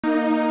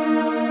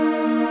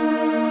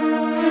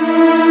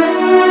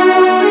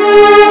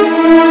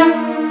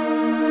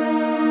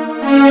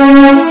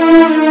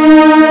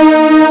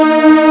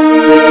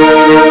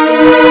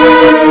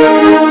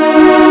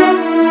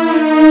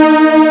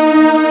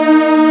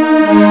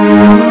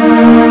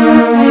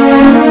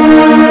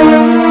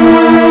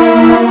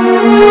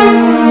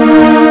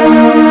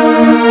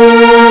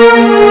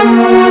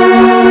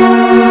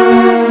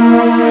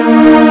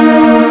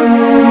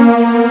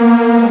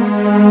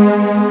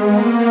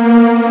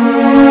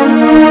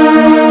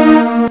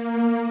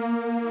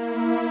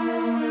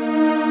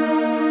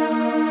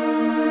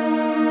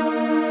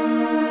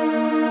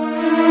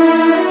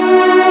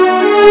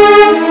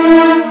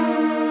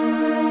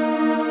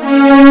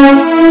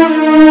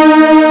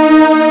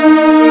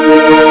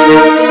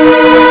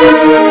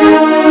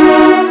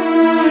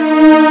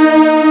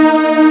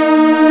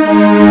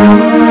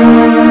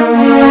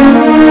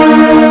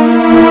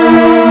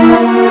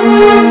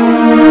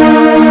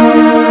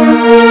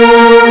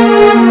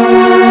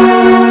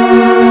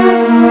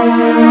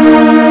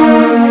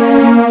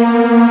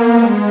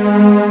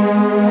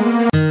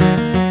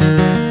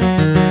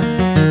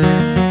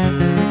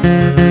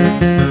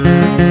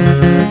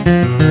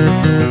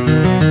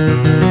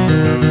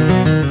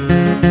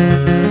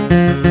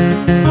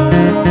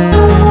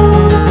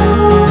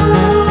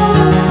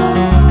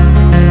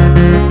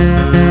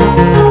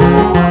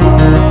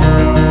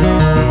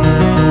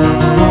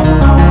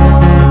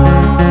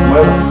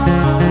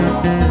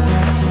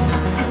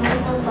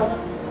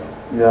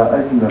ya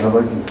aikin da na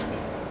baki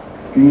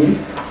kin yi?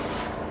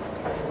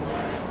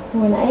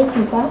 Wani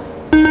aiki fa?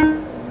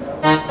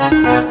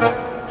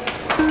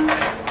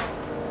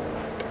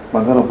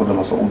 Magana ku da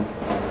Masa'ud.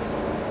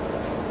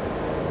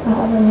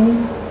 A'a ban yi.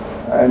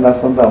 Ai na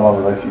san dama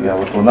ba za ki iya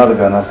ba to na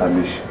riga na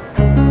same shi.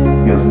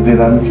 Yanzu dai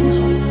na miki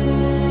iso.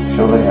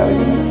 Shauran ya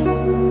rage miki.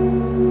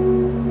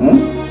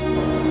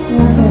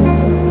 Na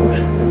fahimci. To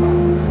shi kenan.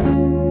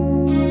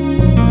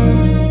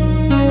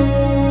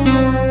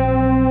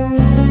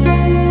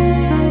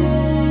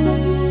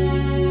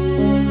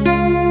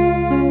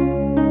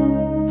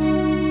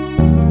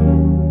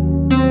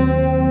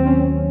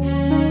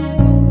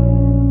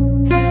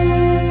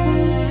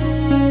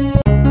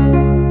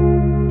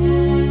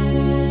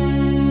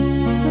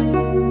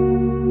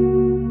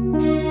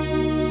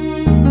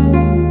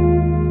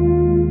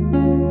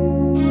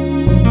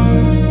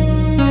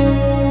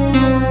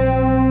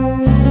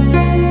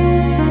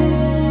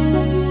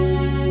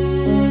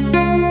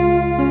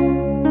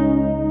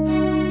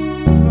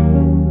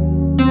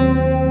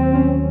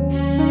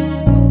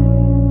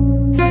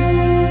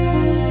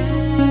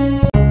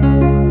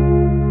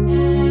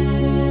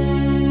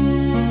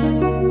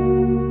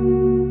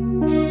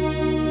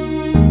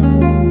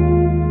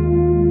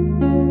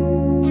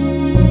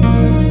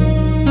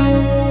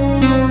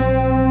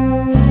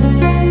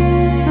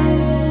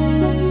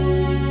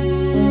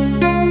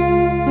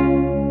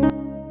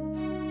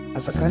 A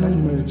tsakanin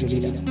mai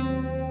jarida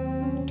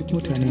duk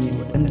mutane ne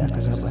waɗanda aka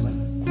zaɓa ne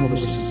kuma ba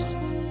su ba.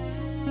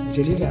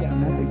 Jarida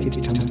na ɗauke ta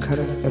tamkar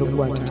 ‘yar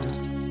uwata.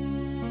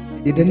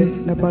 Idan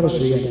na fara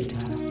soyayya da ita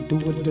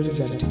duk wata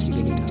daraja da take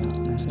gani ta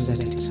na san za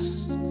ta tasa.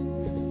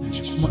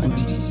 Shi kuma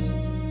anti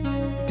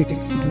duk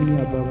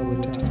duniya babu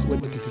wata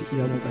wadda take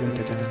iya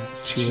ƙoƙarinta ta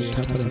cewa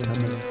ta faranta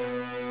mana.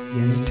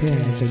 Yanzu ta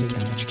yaya zan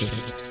kyamar cikin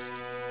rai?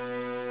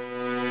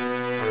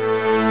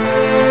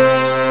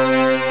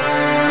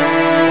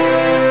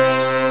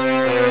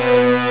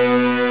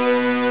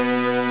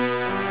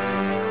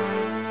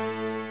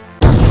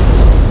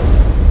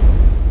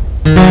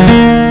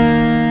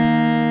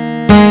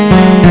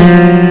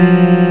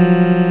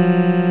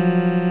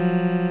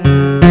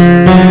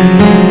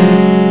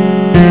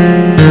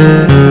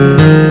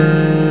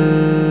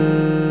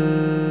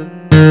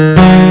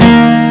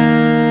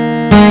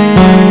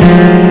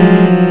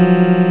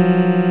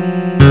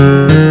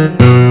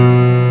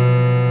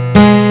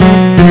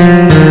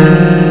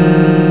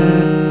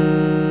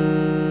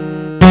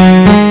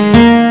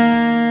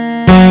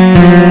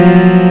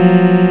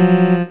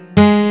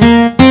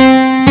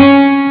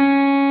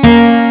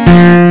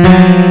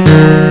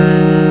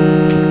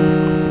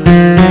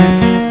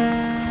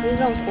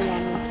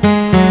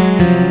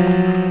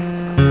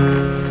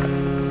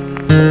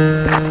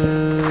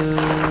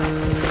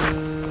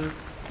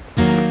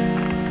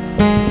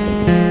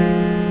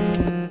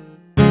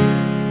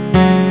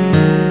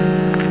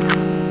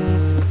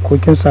 Ko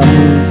kin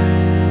samu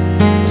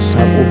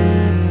sako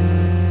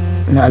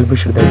na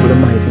albishir da gurin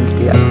mahaifinki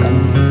da ya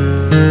tsakanin?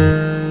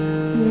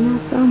 Na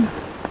samu,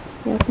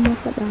 ya kuma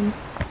faɗa mu.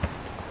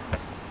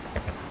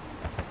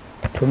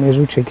 To me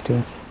zuciyarki ta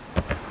yanki?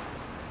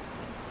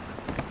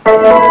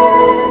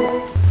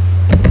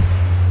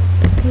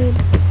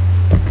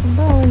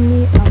 Ba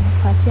wani abu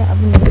face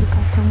abin da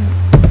zukatanmu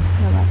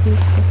da ba ɗaya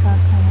suka sa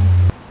kaya.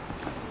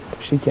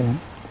 Shikenan,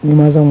 ni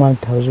ma zan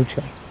wanta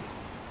zuciya.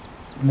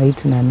 Na yi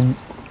tunanin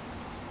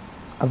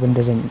abin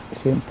da zan yi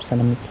sai in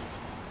sanar miki.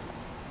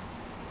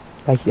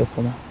 Za ki iya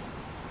koma.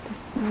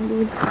 Na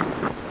gode.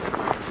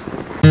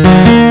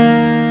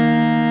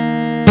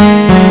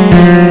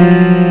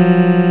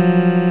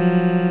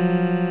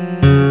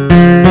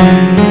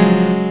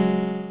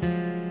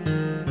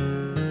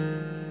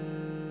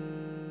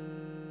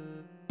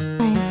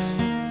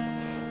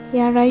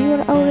 Ya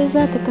rayuwar aure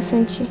za ta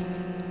kasance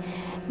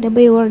da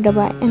baiwar da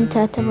ba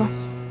 'yanta ta ba,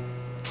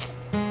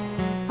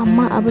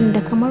 amma abin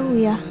da kamar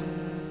wuya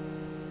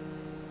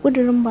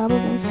ƙudurin baba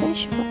ban san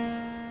shi ba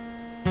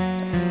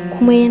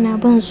kuma yana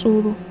ban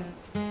tsoro.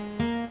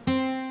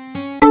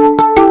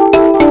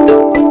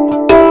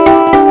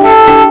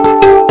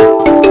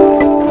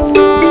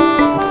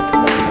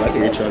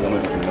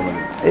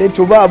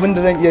 To ba abin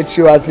da zan iya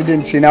cewa su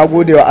dinci na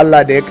gode wa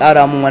Allah da ya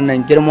ƙara min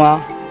wannan girma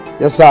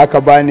ya sa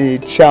aka bani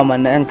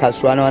chairman na 'yan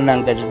kasuwa na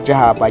wannan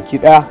jiha baki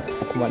ɗaya,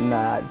 kuma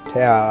ina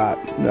taya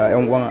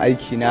 'yan uwan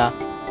aiki na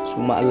su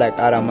ma Allah ya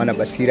ƙara mana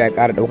basira ya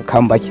ƙara ɗaukaka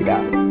kan baki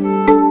ɗaya.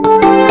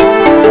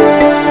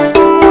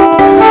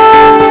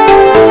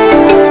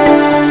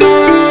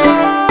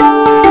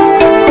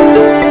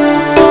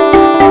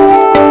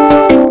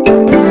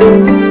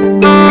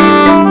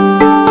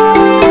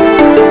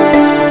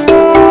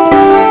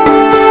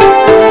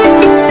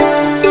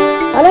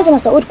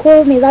 Masa'ud,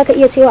 ko me za ka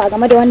iya cewa a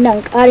game da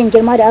wannan ƙarin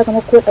girma da aka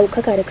mako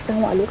ɗaukaka da ka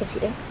samu a lokaci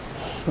ɗaya?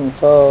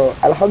 To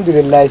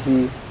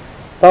alhamdulillahi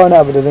ba wani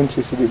abu da zan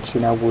ce su da ce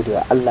na gode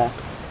wa Allah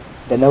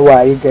da na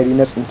wayi gari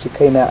na tsinci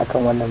kaina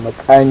akan wannan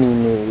makami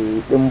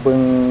mai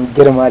ɗimbin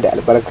girma da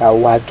albarka,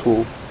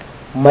 wato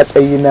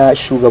matsayi na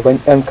shugaban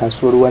 'yan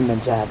kasuwar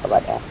wannan jiha gaba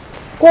ɗaya.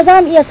 ko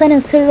za mu iya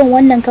sanin sirrin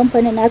wannan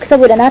kamfanin naka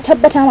saboda na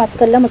tabbata masu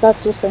kallon mu za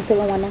su san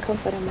sirrin wannan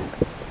kamfanin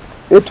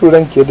naka.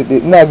 Turan ke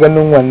daɗe ina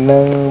ganin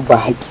wannan ba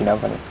haƙƙina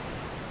bane.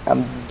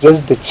 I'm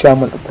just the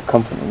chairman of the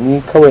company.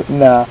 Ni kawai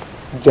ina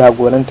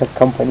jagorantar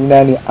kamfani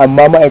na ne,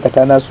 amma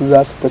ma'aikata na su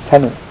za su fi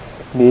sanin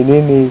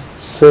menene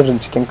sirrin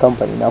cikin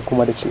kamfani na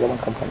kuma da cigaban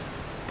kamfani.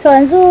 To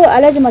yanzu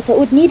Alhaji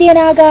Masa'ud, ni dai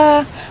na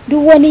ga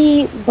duk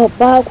wani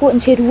babba ko in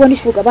ce duk wani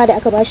shugaba da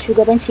aka ba shi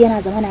shugabanci yana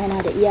zamana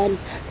yana da iyali,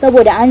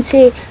 saboda an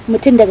ce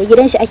mutum daga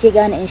gidan shi ake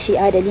gane in shi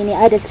adali ne,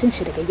 adalcin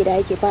shi daga gida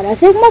yake fara.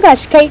 Sai kuma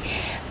gashi kai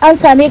an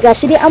same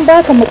gashi dai an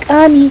baka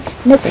mukami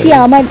na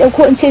ciyaman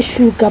ko in ce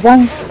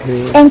shugaban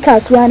yan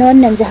kasuwa na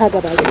wannan jiha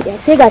gaba ɗaya,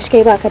 sai gashi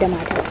kai baka da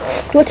mata.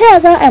 To ta ya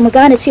za a mu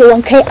gane cewa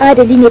kai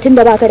adali ne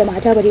tunda baka da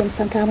mata, bari mu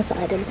san ka masa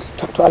adalci?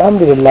 To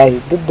alhamdulillah,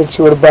 duk da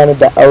cewar bani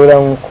da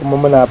auren kuma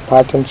muna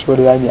fatan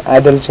cewar za mu yi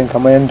adalcin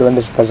kamar yadda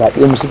wanda suka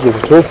zaɓe mu suke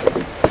zato,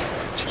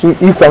 cikin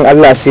ikon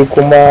Allah sai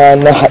kuma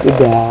na haɗu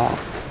da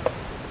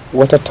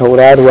wata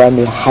tauraruwa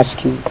mai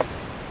haske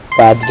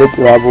ba da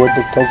daɗewa ba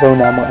wadda ta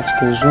zauna min a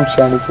cikin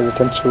zuciya nake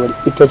zaton cewar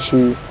ita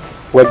ce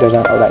wadda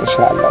zan aura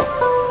insha Allah.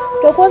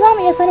 To ko za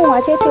mu iya sanin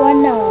wace ce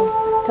wannan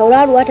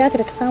tauraruwa ta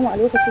da ka samu a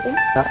lokaci ɗaya?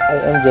 Ai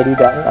yan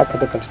jarida in aka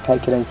dakata ta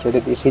kiran ke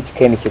daɗe sai ki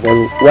kai ni ki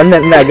baro.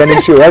 Wannan ina ganin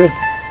cewar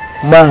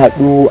ma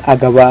haɗu a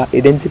gaba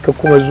idan kika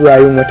kuma zuwa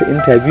yin wata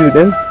interview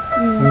din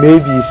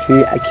maybe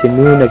sai ake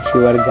nuna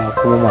cewar ga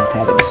kuma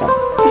mata da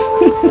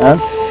musamman.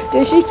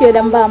 To shi ke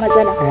dan ba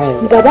matsala,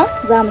 gaba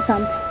za mu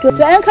samu. To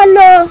yan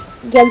kallo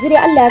yanzu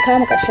dai Allah ya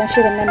kama karshen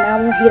shirin nan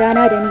namu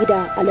hirana da ni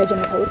da Alhaji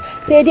Masa'ud,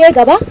 sai dai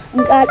gaba in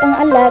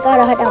Allah ya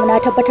ƙara haɗa mu na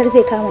tabbatar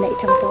zai kama na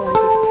ita musamman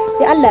ce,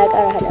 sai Allah ya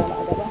ƙara haɗa mu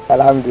a gaba.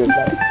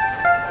 Alhamdulillah.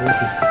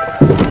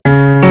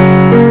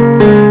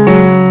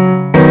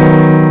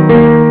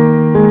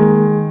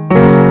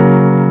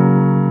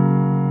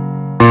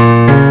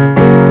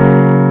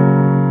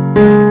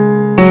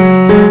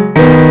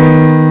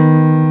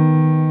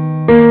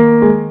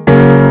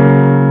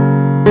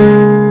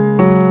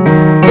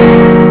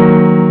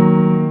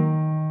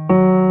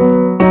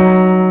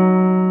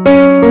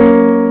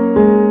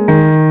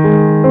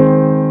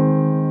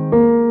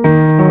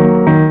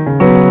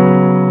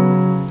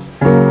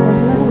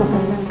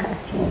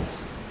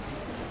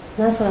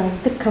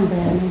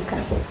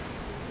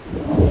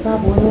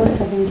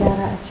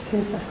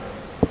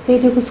 sai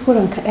dai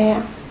kuskuren ka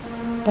daya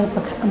da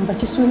baka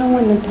ambaci sunan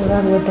wannan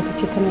tauraruwar da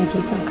kace tana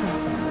gefen ka.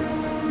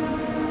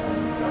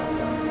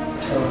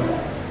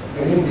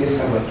 Garin da ya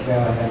saba kira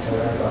wannan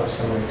tauraruwa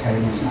saboda ta yi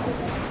nisa,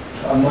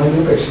 amma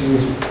lokaci ne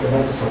da za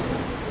ta sauko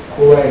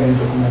kowa ya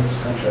da kuma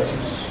fuskanci a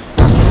cikin su.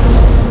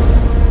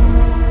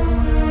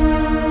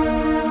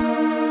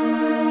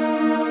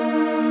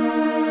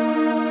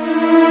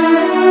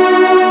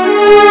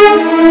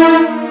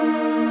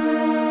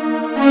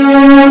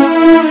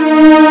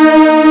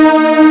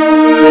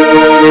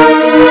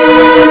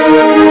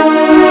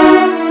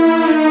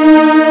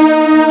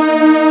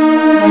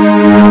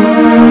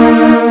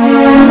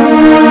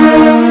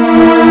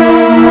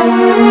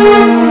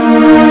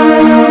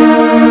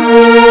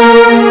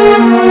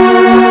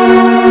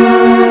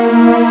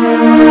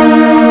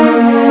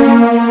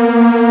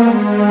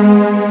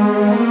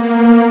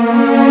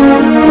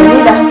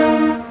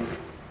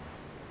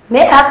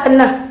 hakan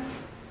nan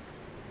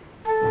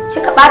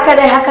kika bata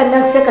rai hakan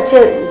nan sai ka ce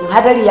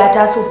hadari ya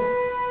taso,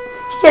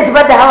 kike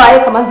zubar da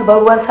hawaye kamar zubar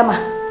ruwan sama.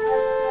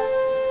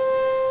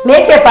 Me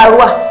yake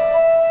faruwa?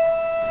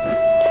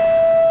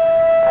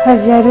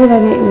 Hajiya dole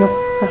ne in yi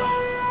kuka.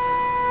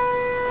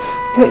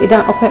 To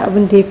idan akwai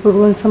abin da ya fi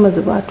ruwan sama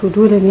zuba to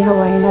dole ne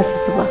hawaye na su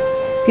zuba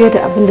fiye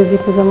da abin da zai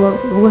fi zama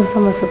ruwan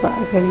sama zuba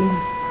a gare ni.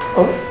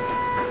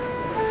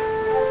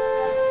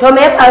 To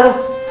me ya faru?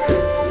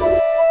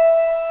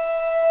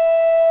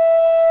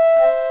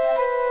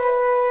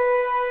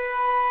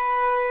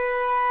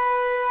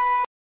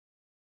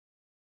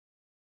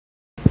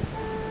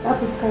 Na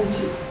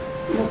fuskanci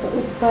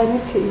Masa'ud ba ni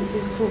ce yake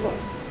so ba,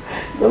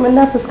 domin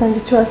na fuskanci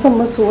cewa son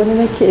masu wani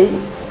nake yi.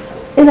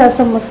 Ina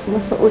son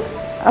Masa'ud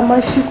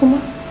amma shi kuma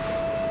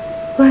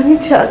ba ni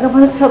ce a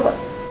gabansa ba.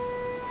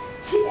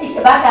 Shi ne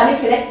ke bata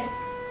miki rai?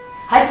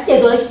 Har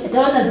kike zo ki ta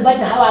wannan zubar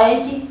da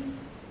hawayenki?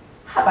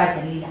 Haba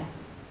Jalila,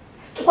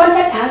 ki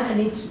kwantar da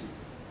hankalinki.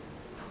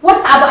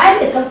 Wannan abu ai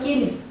da sauki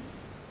ne.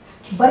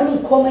 Ki bar min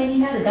komai, ni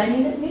na riga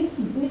ni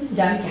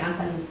ja miki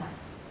hankalinsa.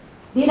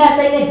 Ni na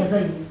san yadda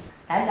zan yi.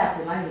 Allah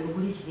ko ma ne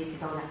guri ki je ki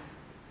zauna.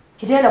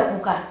 Ki daina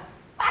kuka.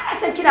 Ba na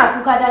san kina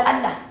kuka dan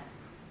Allah.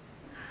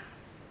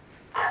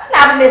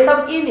 Wannan abu mai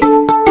sauki ne.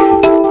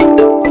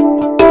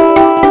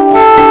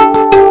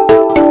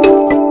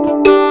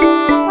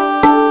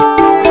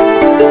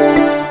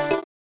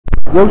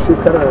 Yau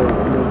shekarar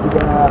mai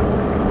gida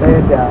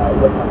ɗaya da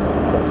wata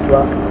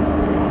kasuwa,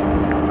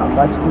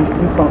 amma cikin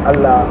ikon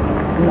Allah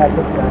ina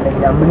ta tunanin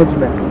ya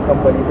management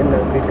kamfani din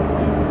nan zai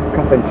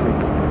kasance.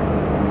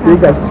 Sai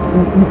ga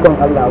cikin ikon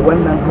Allah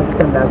wannan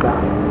hasken nasa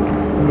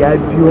ya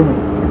biyo mu,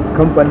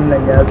 kamfanin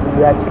nan ya zo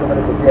ya ci gaba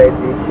da tafiya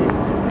yadda yake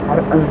har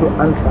an zo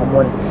an samu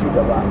wani ci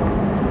gaba.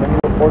 Mun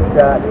yi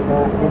order ta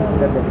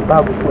injinan da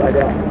babu su a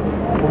da,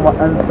 kuma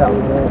an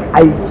samu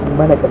aiki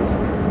mana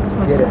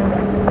ƙarshe.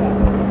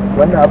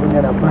 Wannan abin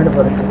yana bani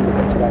farin ciki da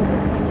kacira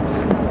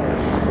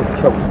da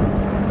kyau.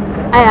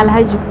 Ai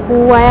Alhaji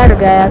kowa ya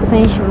riga ya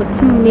san shi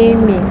mutum ne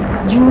mai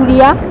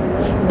juriya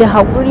da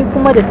haƙuri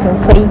kuma da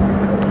tausayi.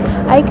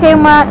 Ai kai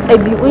ma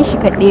ɗabi'un shi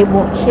ka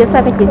ɗebo shi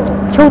yasa kake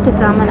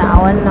kyautata mana a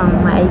wannan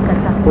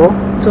ma'aikata. Ko?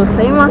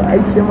 Sosai ma. Ai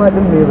ke ma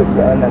din me baki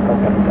a wannan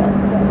kamfanin.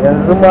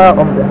 Yanzu ma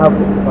on behalf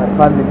of my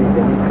family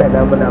da ni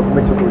kaina muna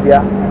miki godiya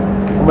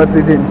kuma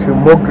sai dai in ce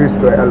more grace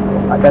to your elbow.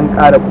 A dan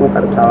ƙara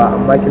kokartawa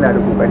amma kina da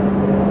kokari.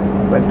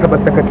 Ban taba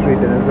secretary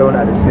da na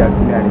zauna da shi a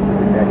duniya da ke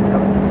jin daɗi ba.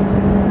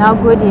 Na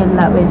gode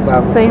yallaɓai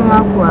sosai ma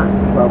kuwa.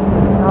 Babu.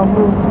 Na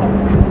gode.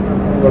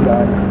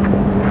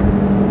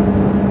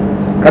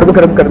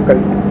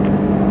 Karbi.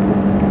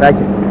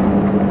 Zaki.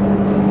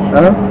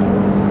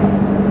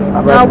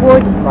 Na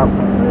gode.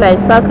 Allah ya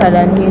saka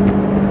da ni.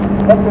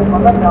 Kace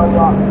magana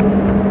wa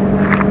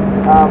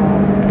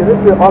ki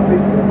rufe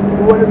office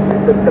duk wani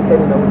suite da kika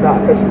sani na wuta a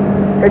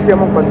kashe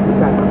min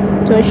kwamfuta na.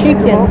 To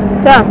shikenan.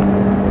 Ta.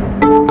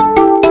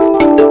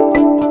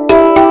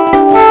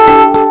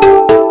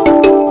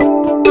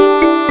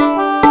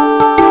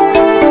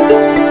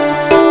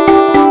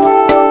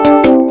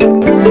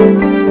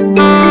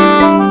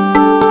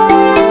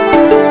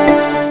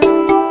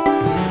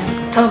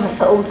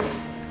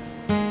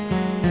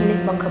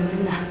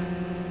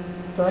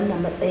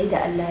 matsayi da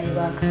Allah ya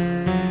baka.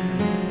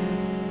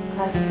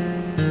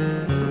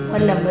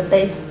 Wannan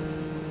matsayi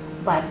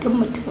ba duk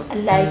mutum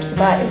Allah yake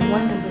ba irin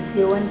wannan ba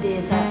sai wanda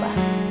ya zaba.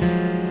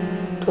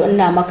 To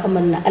ina maka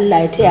murna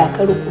Allah ya taya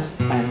ka riko.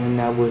 Amin,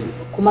 nagode.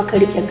 Kuma ka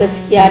rike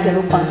gaskiya da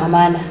rikon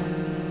amana.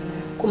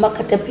 Kuma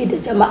ka tafi da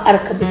jama'ar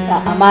ka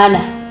bisa amana.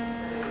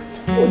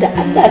 Saboda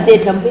Allah zai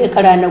tambaye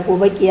ka ranar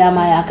gobe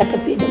kiyama ya ka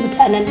tafi da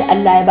mutanen da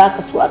Allah ya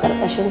baka su a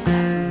ƙarƙashin ka.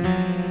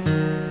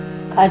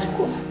 Ka ji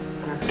ko?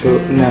 To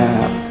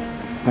ina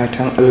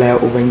fatan Allah ya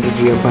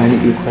Ubangiji ya bani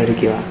ikon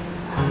rikewa.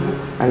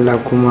 Allah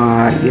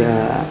kuma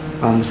ya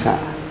ba mu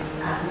sa'a.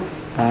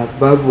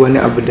 Babu wani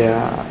abu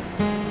da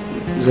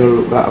zan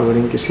roƙa a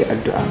wurin ki sai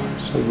addu'a,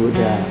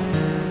 saboda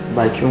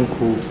bakin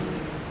ku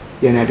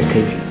yana da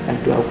kaifi.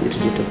 Addu'a ku ita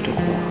ce ta fita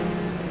kowa.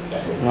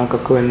 Haka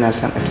kawai na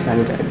san a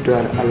tunani da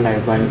addu'ar Allah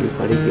ya bani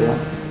ikon rikewa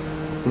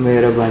kuma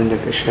ya raba ni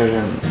daga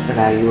sharrin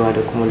rayuwa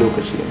da kuma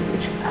lokaci da nake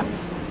ciki.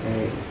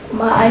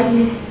 Kuma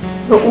ai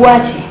da uwa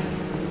ce.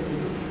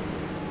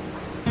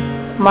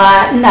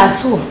 Ma ina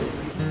so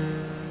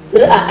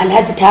zuri'a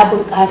Alhaji ta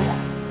bunƙasa.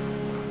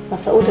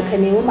 Masa'udu ka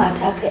nemi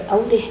mata kai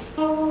aure.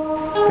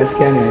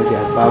 Gaskiya ne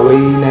Hajiya, ba wai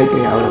na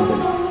ƙin auren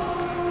bane.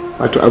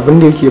 Wato abin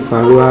da yake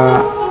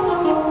faruwa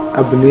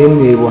abu ne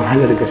mai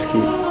wahalar gaske.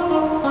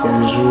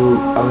 Yanzu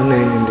a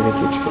wannan yanayin da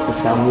nake ciki a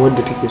samu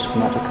wadda take so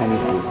na tsakani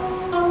da Allah.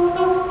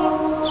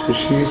 So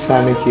shi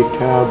yasa nake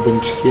ta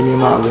bincike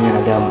nema abin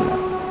yana damuna.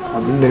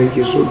 Abin da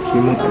nake so ki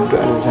min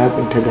addu'ar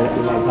zaɓin ta gari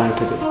Allah ya bani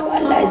ta gari.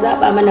 Allah ya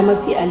zaɓa mana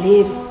mafi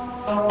alheri.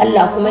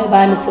 Allah kuma ya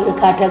bani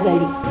surka ta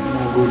gari.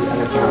 Na gode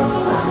Allah ta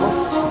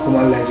kuma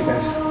Allah ya ji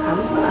kansa.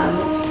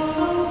 Amin.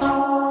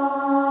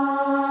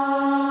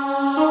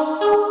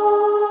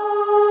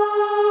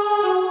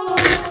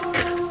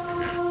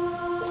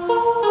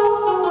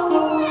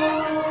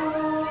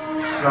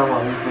 Assalamu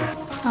alaikum.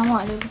 Assalamu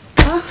alaikum.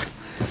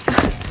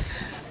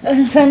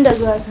 San da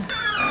zuwa sa.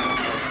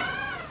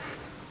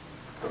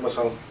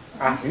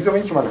 Ni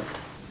zaman ki mana.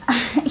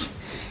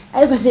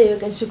 Ai ba zai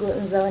yi shigo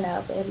in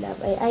zauna ba yalla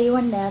bai. Ai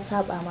wannan ya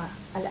saba ma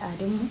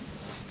al'adunmu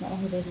na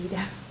 'yan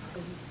jarida.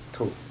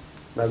 To,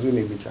 na zo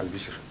ne miki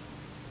albishir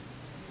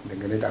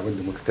dangane da abin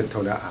da muka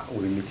tattauna a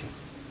wurin mitin.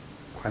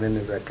 Kwanan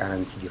nan za ka kara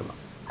miki girma.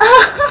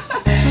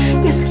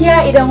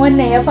 Gaskiya idan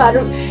wannan ya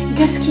faru,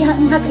 gaskiya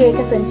in haka ya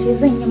kasance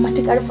zan yi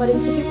matukar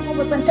farin ciki kuma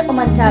ba zan taɓa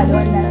manta da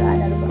wannan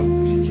ranar ba.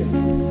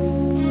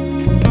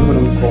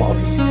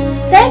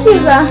 Thank you,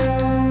 sir.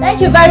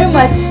 Thank you very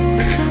much.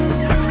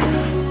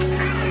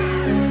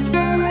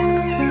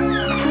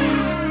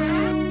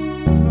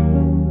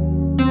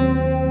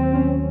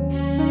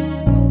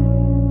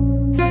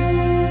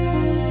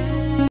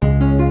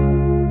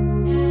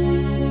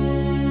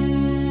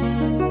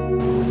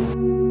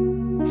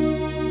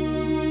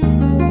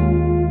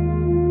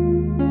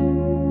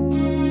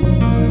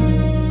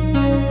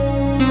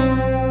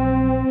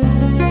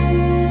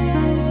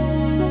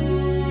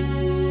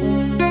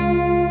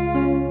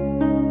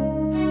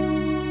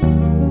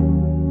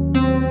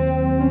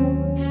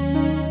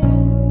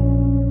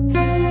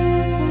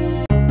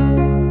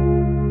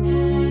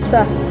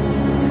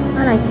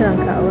 Ana kiran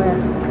ka a waya.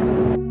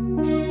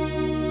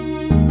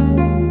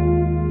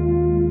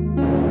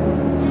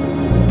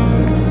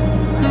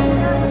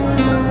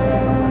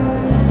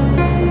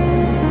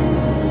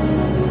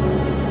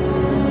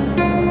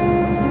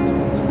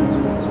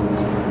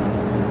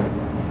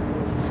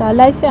 Sa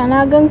lafiya,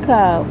 na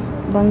ganka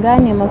ban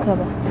gane maka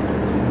ba.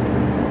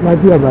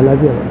 Lafiya ba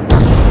lafiya ba.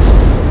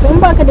 To in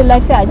baka da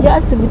lafiya a je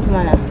asibiti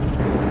mana.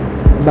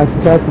 Ba ki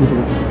ta asibiti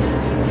ba.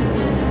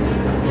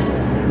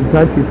 Ki ta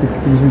ce ta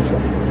cikin zuciya.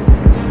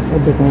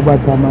 Wadda kuma ba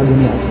ta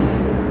magani a ciki.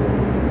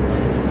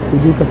 sai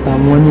dai ka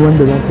samu wani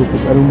wanda za ka yi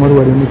ƙoƙarin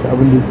warware miki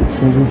abin da yake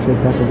cikin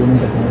zuciyarka ka domin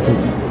ka samu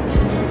sauƙi.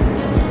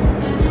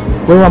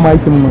 Wai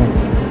mamakin mu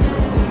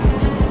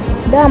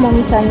dama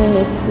mutane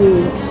ne suke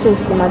so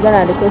su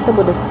magana da kai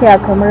saboda su taya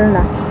ka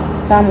murna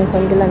samun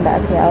kwangilan da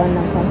aka yi a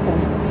wannan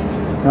kamfani.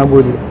 na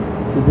gode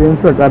idan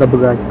suka ƙara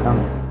buga ki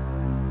kama.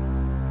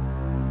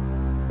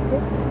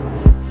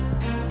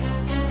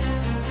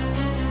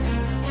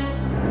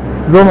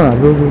 Zo mana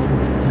zo.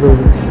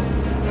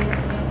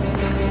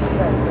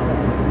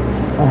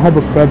 I have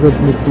a private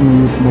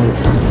meeting with you tomorrow.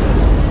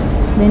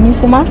 Da ni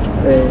kuma?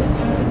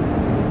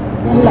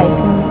 Allah ya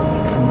kama.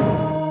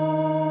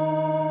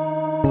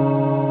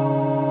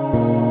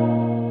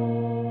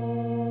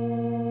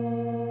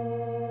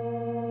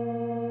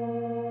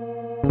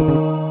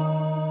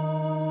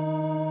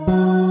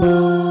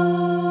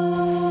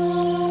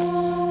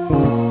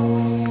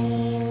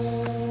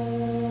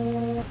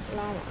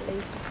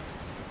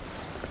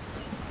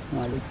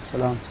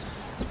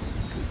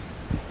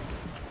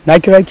 Na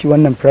kira ki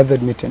wannan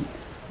private meeting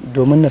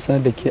domin na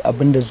sanar da ke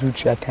abin da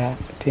zuciyata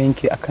ta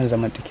yanke akan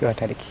zamantakewa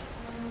ta da ke.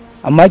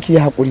 Amma ki yi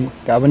haƙuri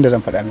da abin da zan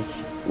faɗa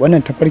miki.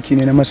 Wannan tafarki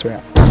ne na masoya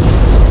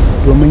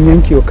domin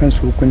yanke wa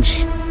kansu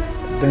hukunci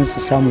don su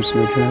samu su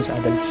yi junansu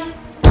adalci.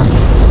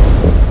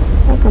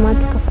 Ya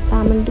kamata ka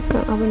faɗa min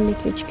dukkan abin da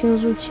ke cikin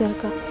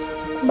zuciyarka.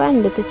 Ba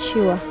ni da ta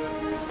cewa.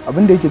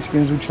 Abin da yake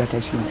cikin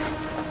zuciyata shine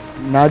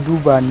na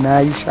duba na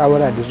yi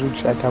shawara da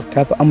zuciyata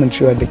ta fi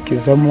amincewa da ke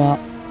zama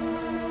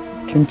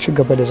kin ci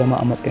gaba da zama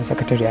a matsayin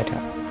sakatariyata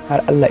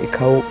har Allah ya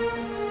kawo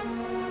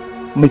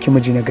miki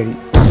miji na gari.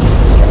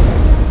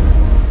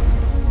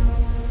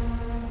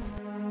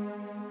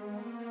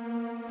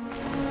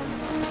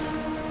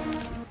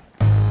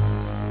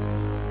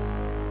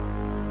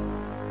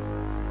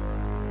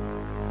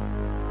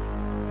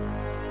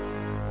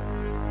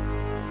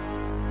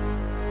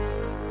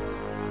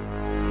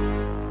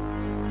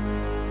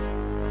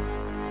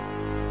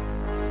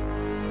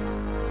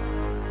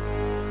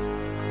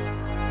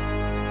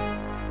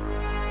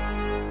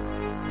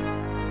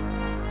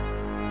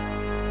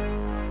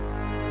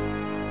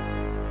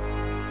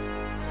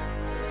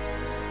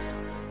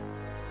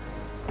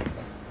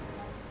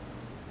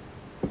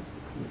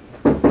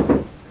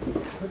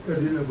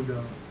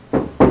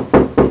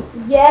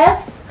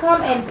 Yes,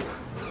 come in.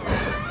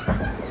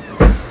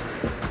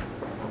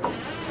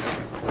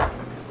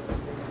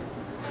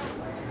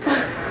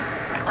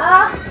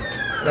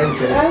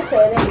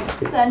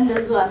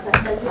 Sanda zuwa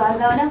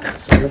zauna.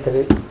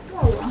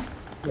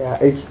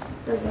 Ya aiki.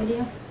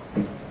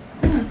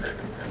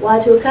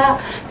 Wato ka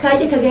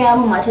ki ka gaya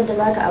min matar da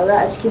zaka aura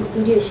a cikin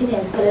studio shine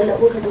yanzu ka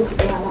lallabo ka zo ka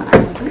gaya min a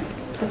mutum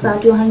ka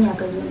sato hanya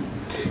ka zo.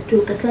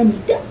 To ka sani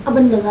duk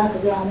abin da zaka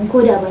gaya min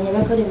ko da ban yi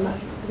recording ba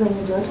zan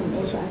yi jawabin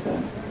ɗaya shi a kai.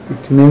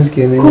 Tunan suke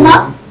nan kuma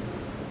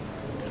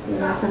sai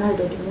na sanar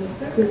da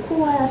duniya sai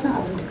kowa ya san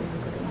abin da ka zo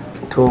ka gaya.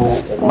 To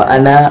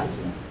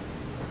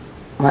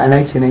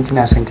ma'ana kenan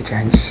kina son ki ci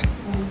hanci.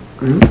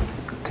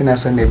 Kina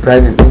son ne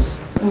private ɗin.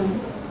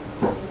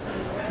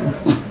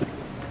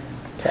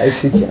 Ta ai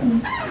shi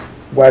kenan.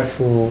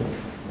 Wato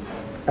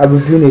abu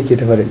biyu ne ke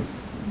tafa da ni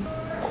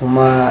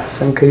kuma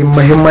sun kai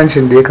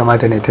muhimmancin da ya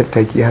kamata ne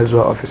tattaki har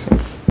zuwa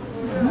ofisinki.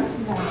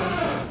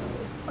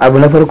 Abu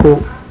na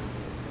farko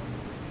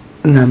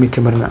ina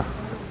miki murna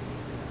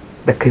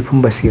da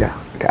kaifin basira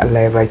da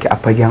Allah ya baki a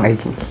fagen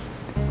aikinki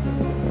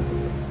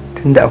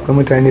tunda akwai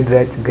mutane da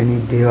za ki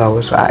gani da yawa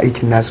wasu a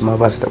aikin nasu ma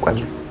ba su da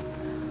ƙwazo.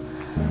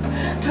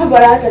 To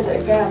bara ka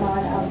gaya ma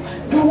wani abu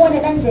duk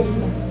wani ɗan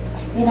jarida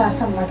yana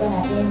son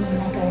magana ɗaya mai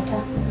nagarta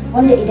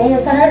wanda idan ya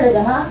sanar da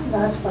jama'a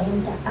za su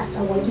fahimta a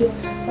sauwaƙe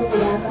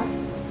saboda haka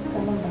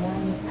kamar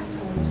bayani a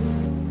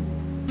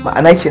sauwaƙe.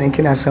 Ma'ana kenan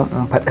kina son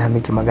in faɗa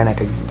miki magana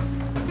ta biyu.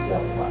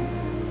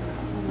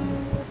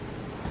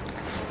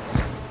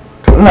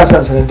 To ina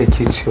son sanar da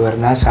ke cewar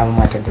na samu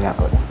matar da na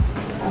aure.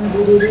 An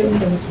zo daidai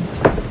inda nake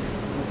so.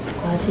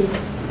 Kwace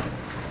ce.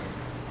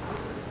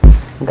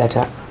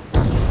 Gata.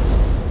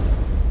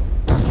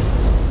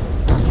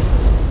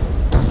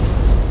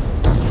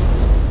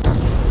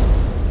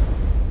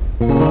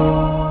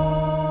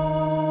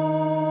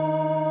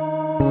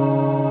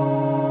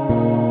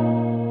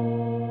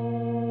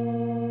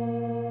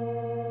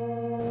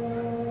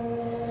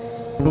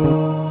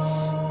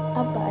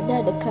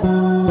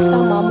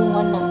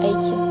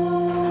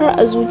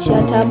 A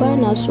zuciyata ba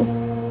na so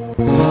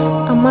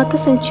amma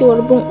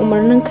kasancewar bin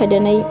umarninka da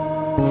na yi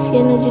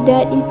sai na ji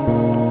daɗi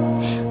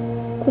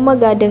kuma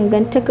ga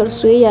dangantakar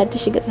soyayya ta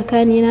shiga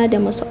tsakanina da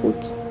Masa'ud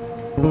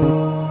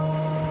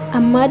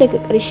amma daga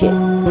ƙarshe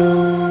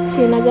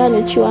sai na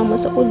gane cewa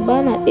Masa'ud ba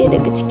na ɗaya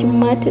daga cikin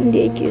matan da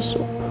yake so.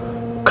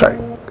 Kai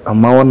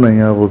amma wannan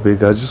yaro bai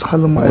gaji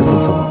halin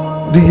mahaifinsa ba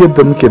duk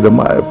yadda muke da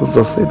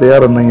mahaifinsa sai da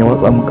yaron nan ya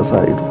watsa muka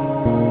sa ido.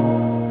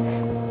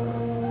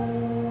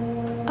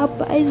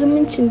 Abba ai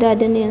zumuncin da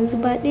na yanzu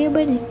ba ɗaya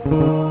ba ne.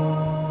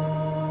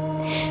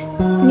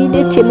 Ni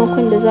dai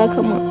taimakon da za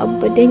ka min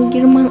Abba don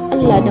girman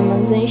Allah da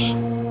manzon shi.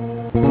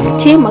 A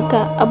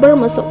taimaka a bar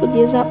Masa'ud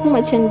ya zaɓi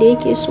macen da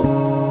yake so.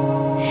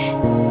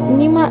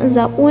 Ni ma in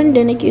zaɓi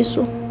wanda nake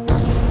so.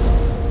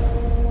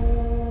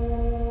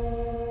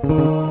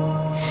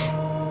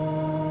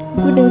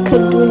 gudun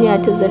kan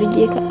duniya ta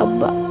zarge ka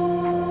abba.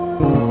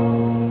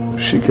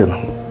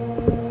 Shikenan.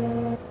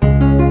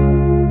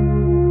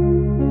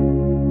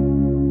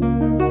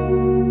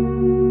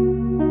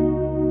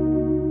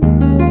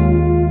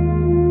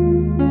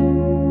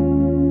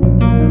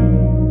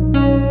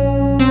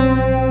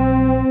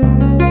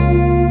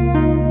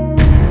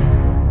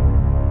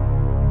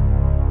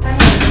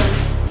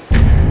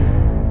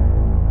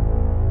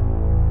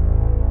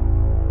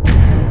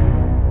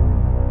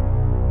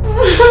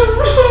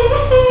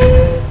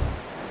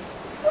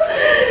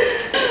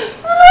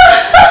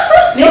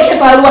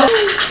 faruwa?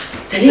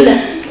 Dalila,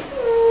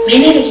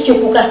 menene kike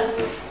kuka?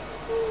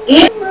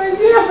 Ba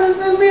ji ban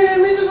san mene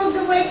miji ba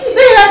ga baki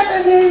da ya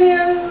sane ni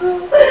yanzu.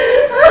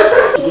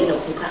 Ki daina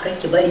kuka kan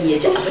ki bari ya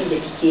ji abin da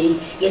kike yi.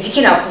 Ya ji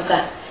kina kuka.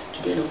 Ki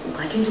daina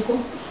kuka kin ji ko?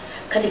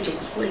 Kada ki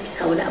kuskure ki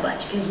sa wani abu a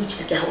cikin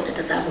zuciyarki har wata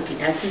ta samu ta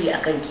tasiri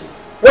akan ki.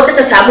 Wata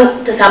ta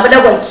samu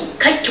lagonki,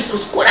 kar ki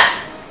kuskura.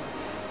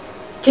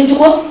 Kin ji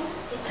ko?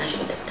 Tashi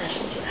mu tashi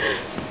mu je.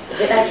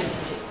 Je daki.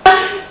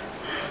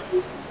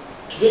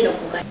 Ki daina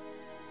kuka.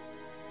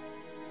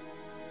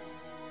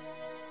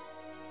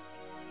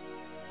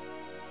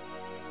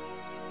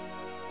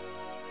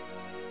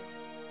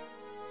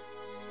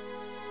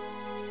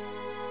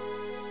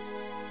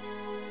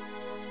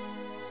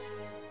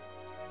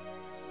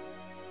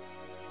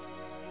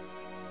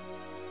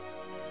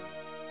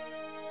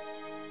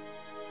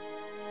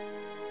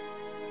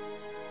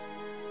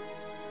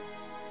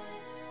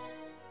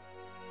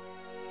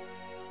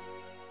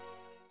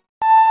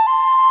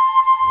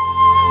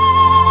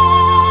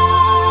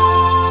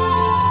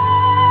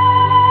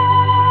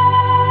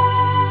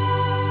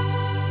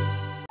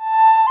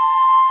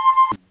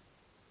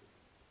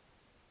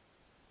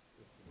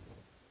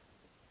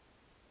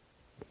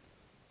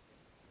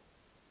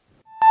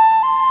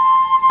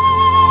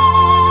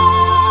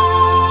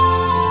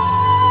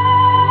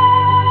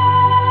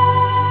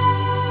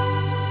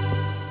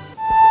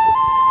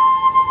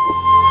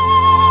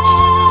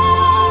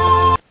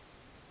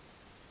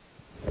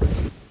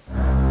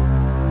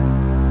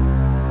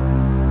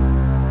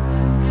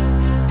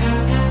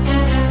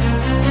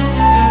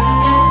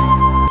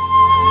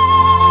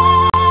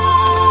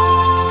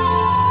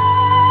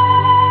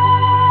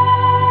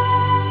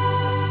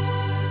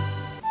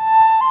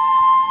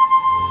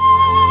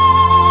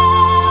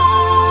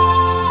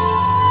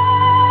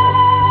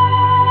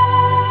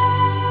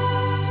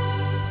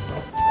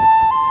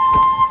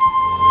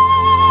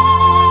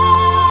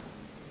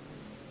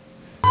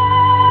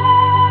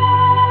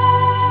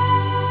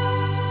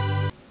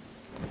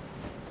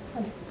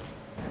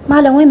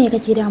 Malam wai me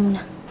kake damuna?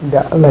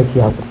 Da Allah ki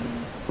haƙuri.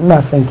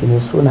 Ina son ki ne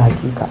so na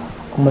hakika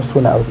kuma so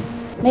na aure.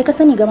 Me ka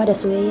sani game da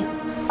soyayya?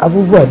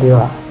 Abubuwa da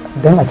yawa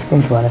dan a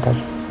cikin shi wani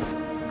tashi.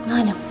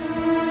 Malam,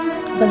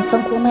 ban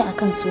san komai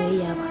akan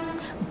soyayya ba.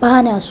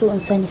 Ba na so in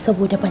sani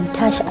saboda ban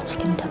tashi a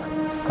cikin ta ba.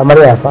 Kamar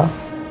ya fa?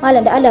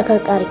 Malam da Allah kar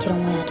ka ƙara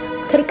kiran wayata.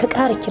 Kar ka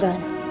ƙara kira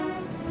ni.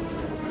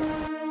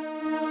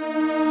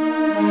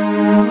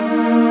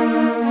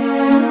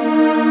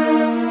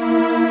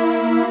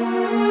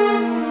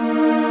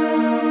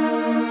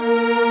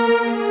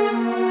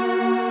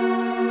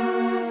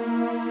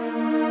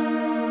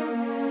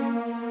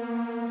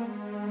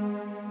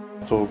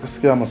 To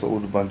gaskiya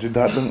Masa'udu ban ji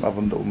daɗin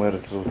abin da Umaira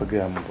ta zo ta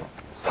gaya min ba.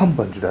 San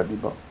ban ji daɗi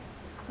ba.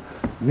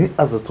 Ni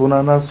a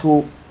zatona na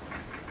so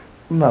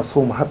ina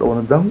so mu haɗa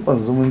wani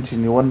danƙon zumunci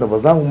ne wanda ba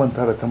za mu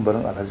manta da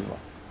tambarin Alhaji ba.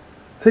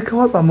 Sai ka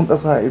watsa min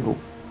ƙasa a ido,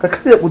 ka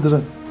karya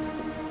ƙudurin.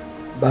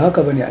 Ba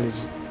haka bane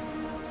Alhaji.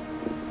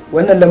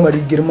 Wannan lamari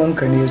girman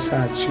ka ne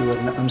yasa cewar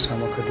na amsa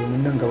maka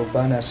domin nan gaba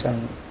bana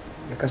son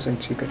ya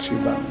kasance ka ce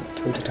ba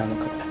kyautata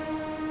maka ba.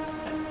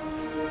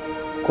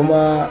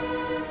 Kuma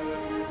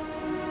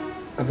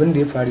abin da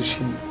ya faru shi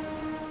ne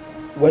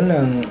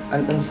wannan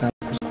an ɗan samu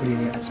kuskure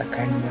ne a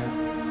tsakanina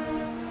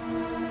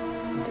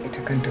da ita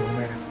kanta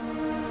Umaira.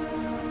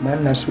 Ma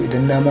ina so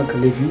idan na maka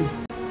laifi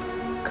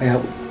ka yi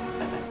haƙuri.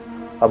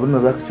 Abin da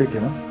za ka ce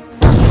kenan?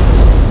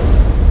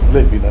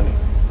 Laifi na ne.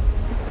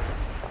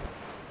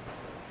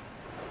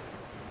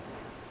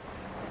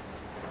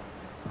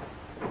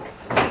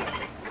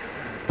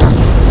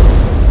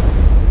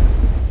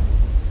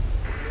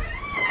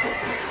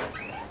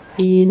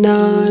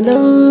 Ina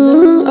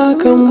nan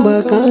akan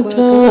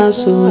bakata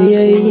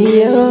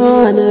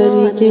soyayya na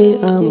rike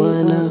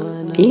amana.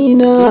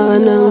 Ina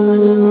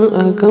nan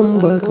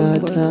akan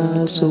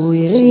bakata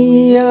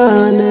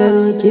soyayya na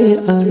rike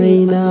a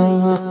raina.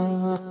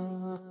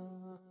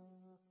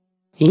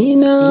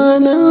 Ina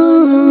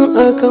nan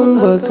akan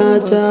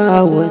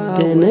bakata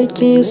wadda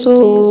nake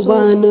so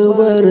bani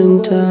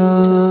barinta,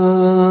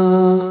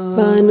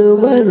 bani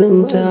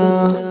barinta.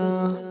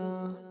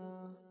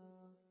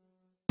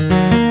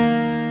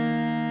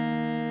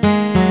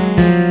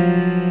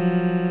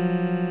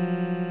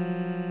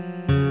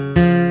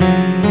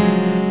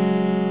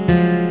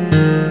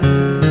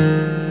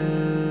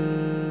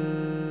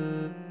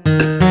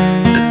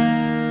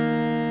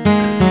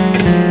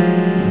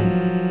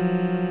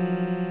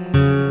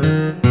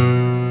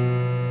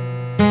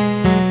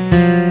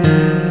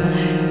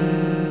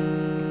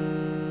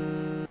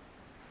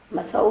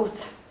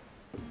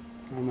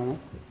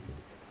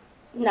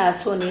 ina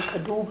so ne ka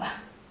duba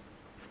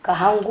ka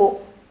hango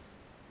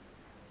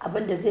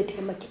abin da zai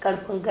taimaki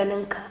karfin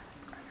ganinka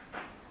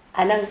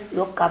a nan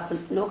kafin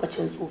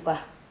lokacin tsufa.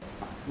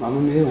 Mama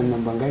me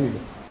wannan ban gane ba.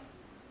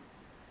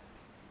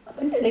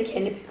 Abin da nake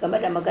nufi game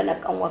da maganar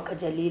kanwarka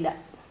Jalila,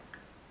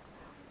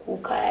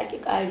 kuka ya ki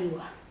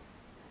karewa,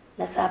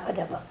 na safe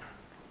daban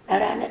na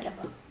rana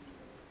daban.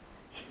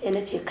 Shi ne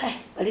na ce kai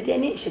bari dai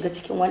ni in shiga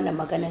cikin wannan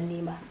maganar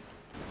nema.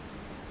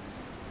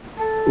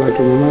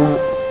 Wato mama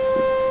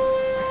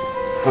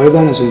kawai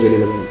ba na son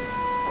Jalila bane,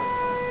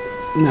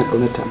 ina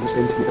kaunata a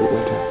matsayin ta na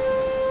uwata,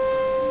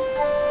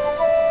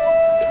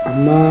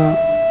 amma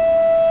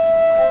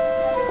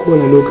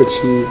kowane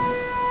lokaci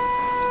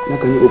na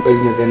kan yi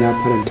ƙoƙarin ya ga na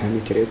faranta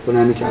miki rai ko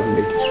na miki abin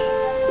da ke so,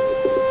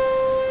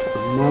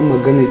 amma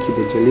maganar ki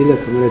da Jalila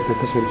kamar ta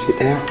kasance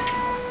ɗaya,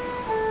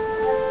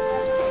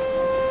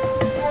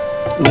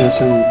 ina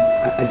son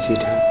a ajiye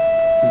ta.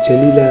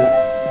 Jalila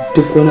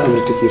duk wani abu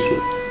da take so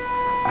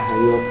a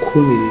rayuwa ko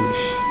menene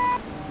shi,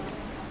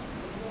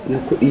 na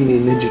kuɗi ne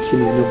na jiki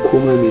ne na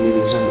koma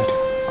menene zan mata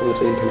a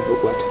matsayin ta na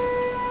uwata,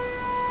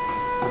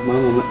 amma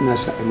mama ina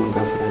sa ai mun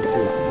gafara da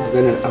Allah,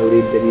 maganar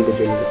aure da ni da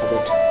Jalila a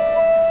bata.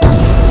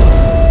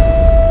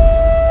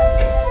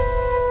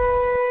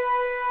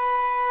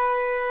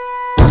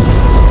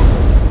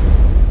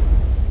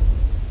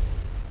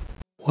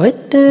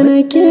 Wadda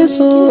nake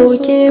so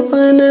ke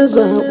fa na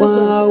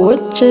zaɓa,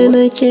 wacce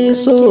nake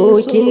so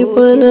ke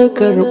fa na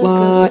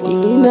karɓa,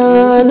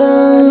 ina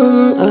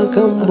nan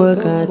akan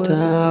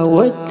bakata,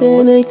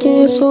 wadda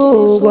nake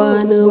so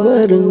ba ni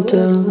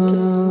barinta.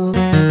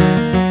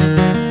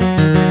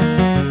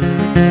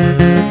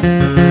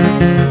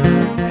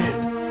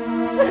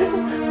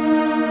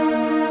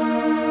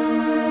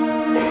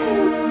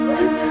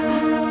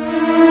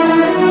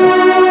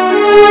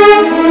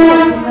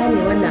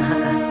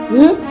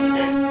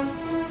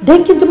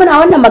 Dan kin ji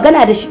muna wannan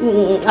magana da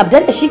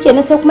Abdul da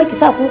shikenan sai kuma ki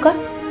sa kuka?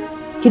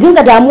 Ki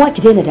dinga damuwa,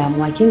 ki daina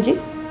damuwa, kin ji?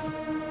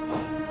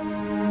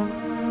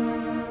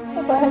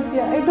 Ba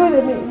hajiya, ai dole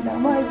ne in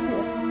damu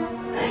hajiya.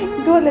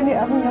 Dole ne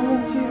abin ya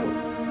mun ciwo.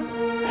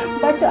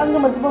 Bacin an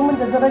gama zubar min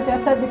da daraja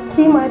ta da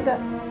kima ta.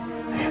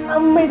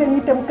 An mai da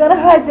ni tamkar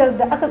hajar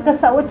da aka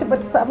kasa wacce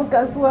bata samu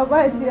kasuwa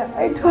ba hajiya.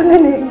 Ai dole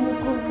ne in yi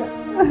kuka.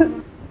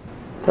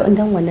 To in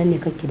dan wannan ne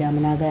kake damu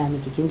na gaya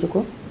miki, kin ji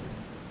ko?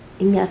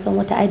 In ya san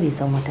wata ai bai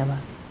san wata ba.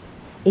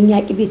 In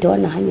ya ƙi bi ta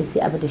wannan hanyar sai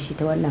abu da shi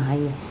ta wannan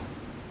hanyar,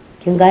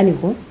 kin gane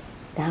ko?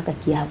 Da haka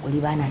ki haƙuri,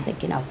 ba na son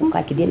kina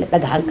kuka, ki daina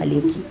ɗaga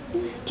hankalinki,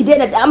 ki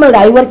daina damun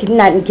rayuwarki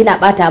kina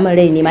ɓata min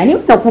rai ne ma, ni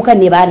wannan kukan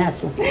ne ba na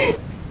so.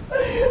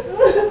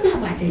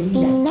 Ba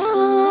Jalila. Ina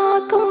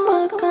kan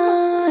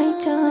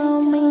bukata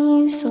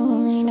mai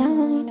suna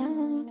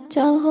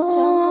taho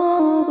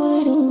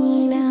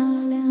gurina.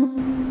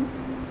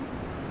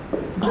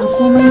 Ba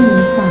komai ne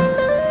yasa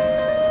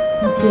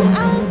na ce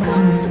hankali ba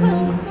ni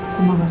soyayya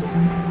kuma ba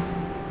san ka.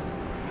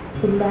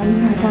 Illa ni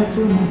na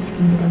taso na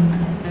cikin gidan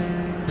marayu,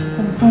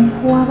 ban san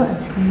kowa ba a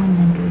cikin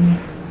wannan duniya,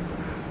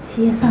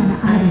 shi yasa na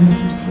adana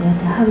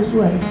zuciyata har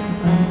zuwa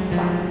istifani.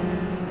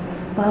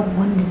 Babu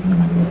wanda zai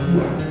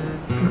mallake ta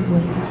sai uwar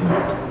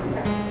zuciyata.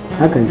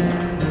 Haka ne,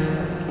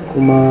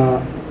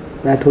 kuma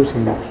na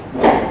tausaya miki.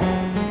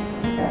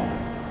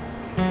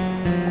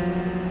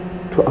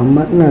 To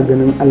amma ina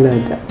ganin Allah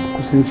da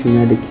kusanci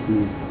na da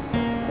ke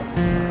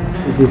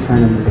zai sa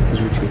na mallaki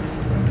zuciya.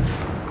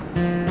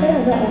 Ta yaya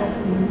za a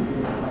haka ne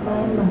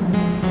bayan ban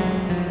hana shi?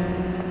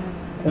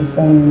 Kin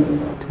san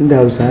tun da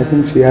Hausawa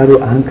sun ce yaro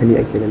a hankali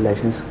ake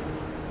lallashinsa.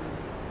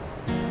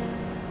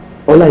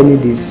 All I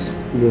need is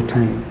your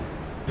time.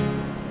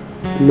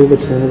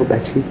 Lokacin da na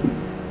buƙace ki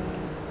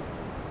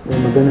da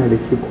magana da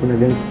ke ko na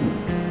ganki,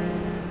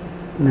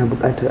 ina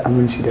buƙatar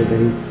aminci da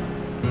gare ki.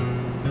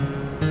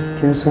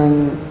 Kin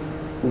san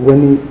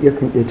wani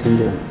yakan iya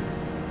canja,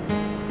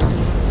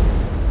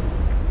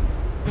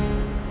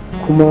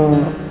 kuma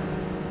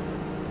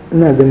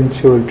ina ganin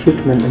cewa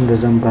treatment ɗin da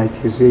zan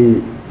baki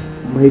zai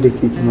mai da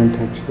ke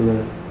kimanta cewa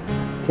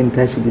kin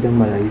tashi gidan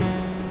marayu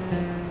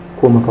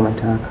ko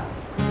makamantan haka.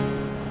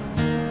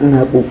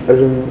 Ina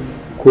ƙoƙarin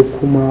ko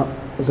kuma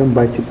zan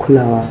baki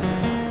kulawa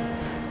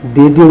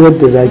daidai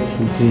wadda za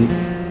ki ji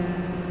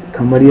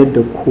kamar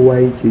yadda kowa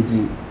yake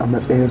ji a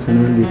matsayinsa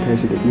na wanda ya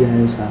tashi da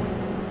iyayensa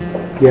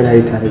ya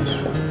rayu tare da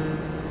su.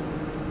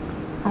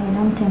 I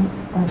don't think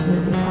that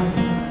will be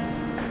possible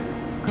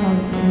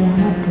because we are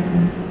not the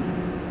same.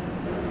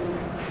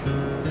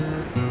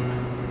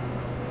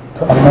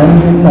 To amma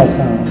ni ina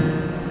son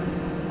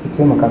ki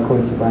taimaka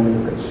kawai ki bani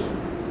lokaci.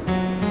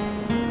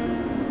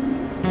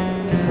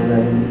 Ki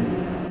saurare ni.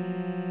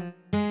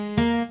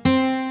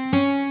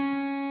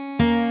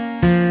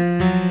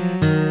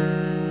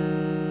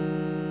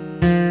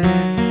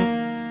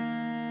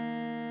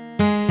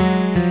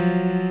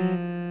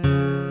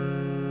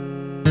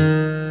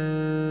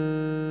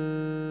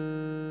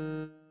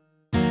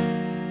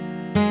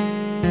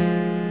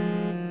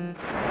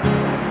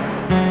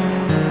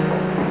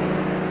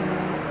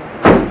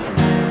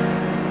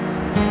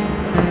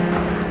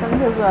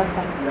 Zuwa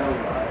sa.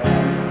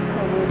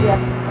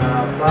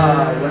 Ba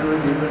wani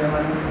wanda ya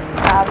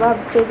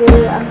babu sai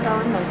dai an kawo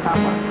wannan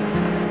sabon.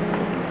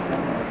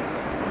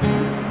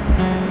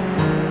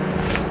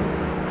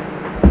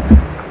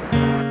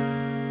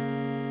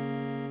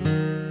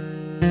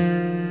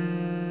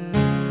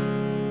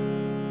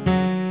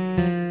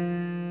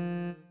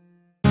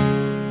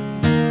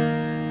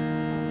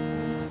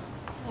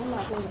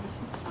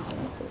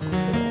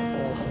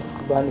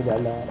 Bani da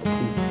Allah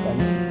ci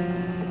bani.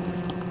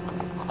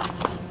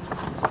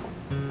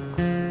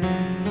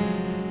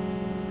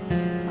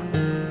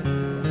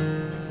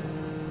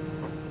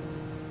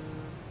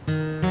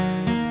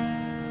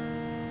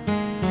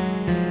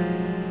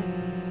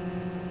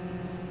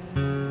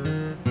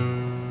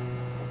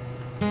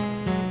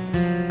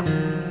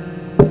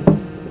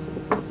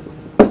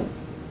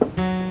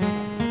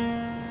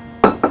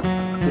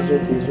 It's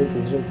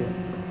okay.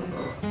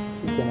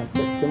 Shikenan.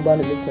 Kin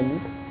bani littan ne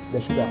da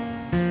shuga.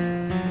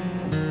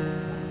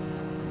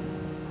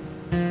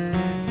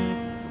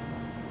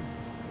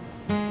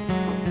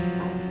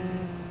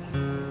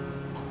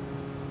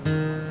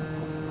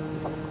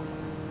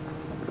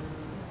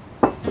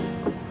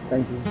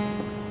 Thank you.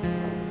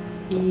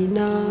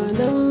 Ina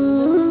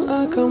nan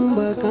akan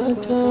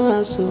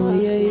bakata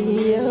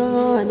soyayya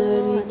na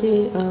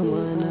rike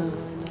amana.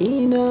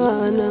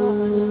 Ina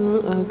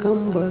nan akan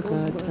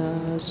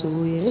bakata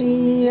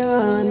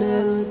soyayya na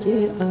rike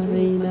a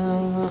raina.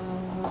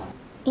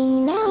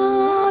 Ina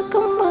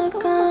kan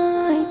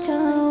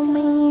bakata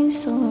mai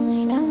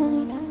suna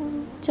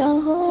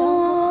taho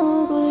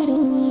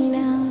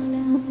gurina.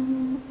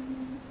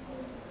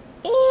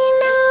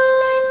 Ina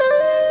nan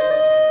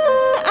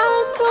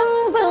akan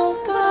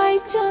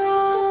bakata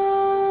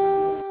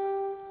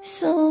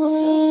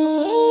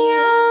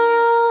soyayya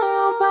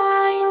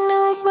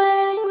bani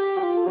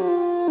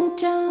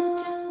barinta.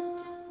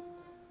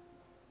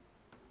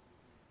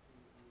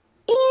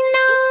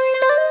 Ina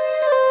nan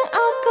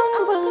akan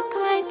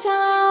bakata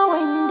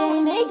wanda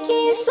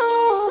nake so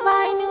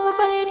bani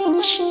barin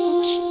shi,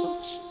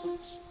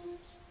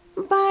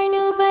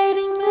 bani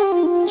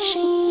barin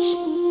shi.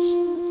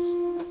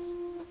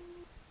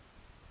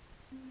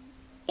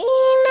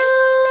 Ina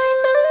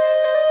nan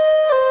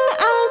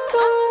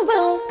akan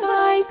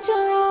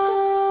bakata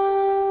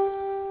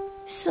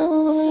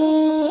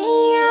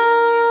soyayya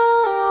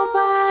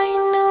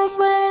bani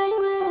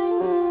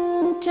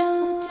barinta,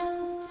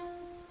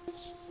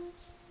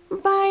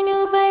 bani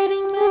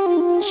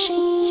barin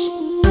shi.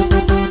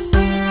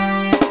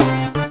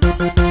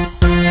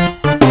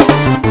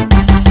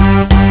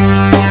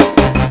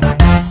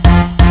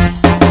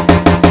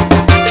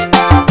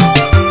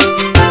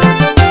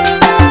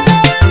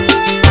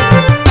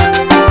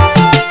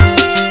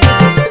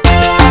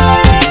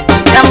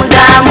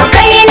 Gamu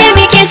kai ne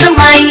muke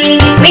zumayi,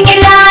 mun yi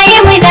layi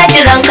muna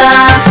jiranka.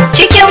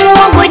 Cikin mu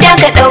guda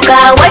ka ɗauka,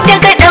 wadda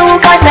ka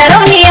ɗauka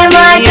sarauniyar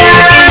mata.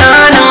 Ina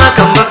nan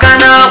akan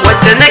bakana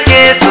wacce nake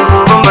so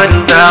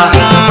bambanta,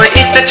 kuma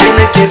ita ce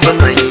nake so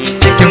na yi.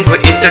 Cikin ku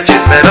ita ce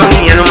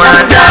sarauniyar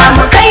mata.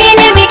 Gamu kai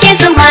ne muke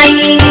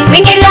zumayi,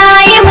 mun yi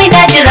layi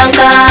muna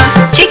jiranka.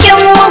 Cikin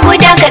mu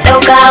guda ka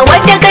ɗauka,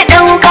 wadda ka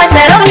ɗauka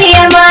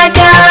sarauniyar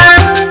mata.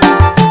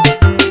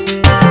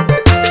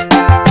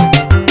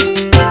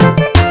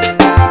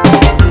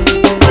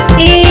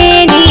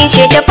 Ni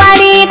ce ta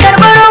fari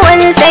karɓar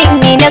wani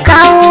sanyi na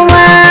kawo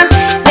ma.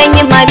 Zan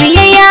yi ma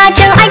biyayya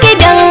can a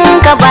gidan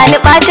ka ba ni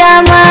ɓata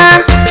ma.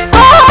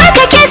 Komai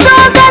kake so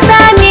ka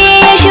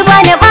same shi ba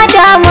ni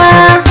ɓata ma.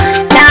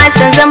 Na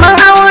san zaman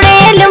aure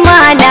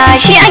lumana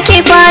shi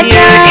ake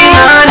fata.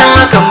 Ina nan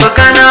akan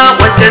bakana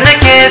wacce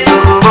nake so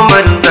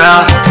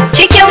bambanta.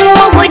 Cikin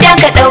mu guda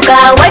ka ɗauka,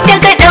 wadda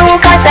ka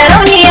ɗauka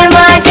sarauniyar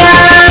mata.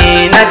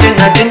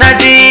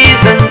 Naji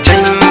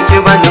zancen ki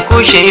bani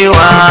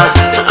kushewa,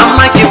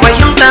 amma ki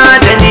fahimta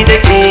da ni da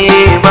ke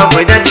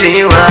babu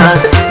dacewa.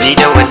 Ni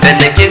da wanda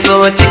nake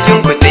so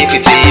cikin ku dai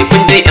fice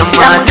kun je yan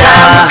mata.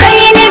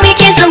 Kai ne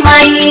muke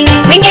zumayi,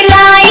 mun yi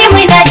layi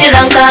muna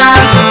jiranka.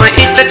 Amma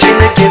ita ce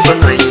nake so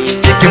na yi,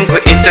 cikin ku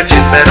ita ce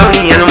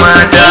sarauniyar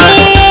mata.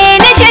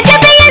 Na ce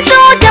tafiya so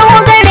ta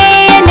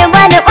wugare ni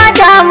ba da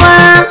ɓata ma.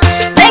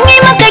 Zan yi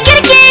maka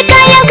girki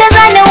kayan ka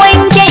zana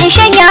wanke in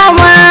shanya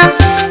ma.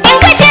 In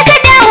ka ce ka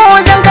dawo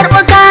zan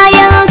karɓi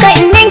kayan ka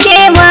in ninke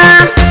ma.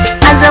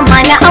 A zama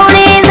na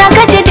aure za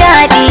ka ji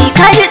daɗi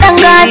ka ji ɗan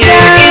gata.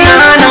 Ina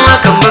nan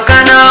akan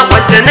bakana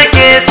wacce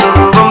nake so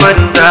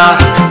bambanta.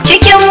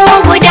 Cikin mu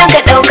guda ka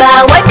ɗauka,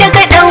 wadda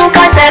ka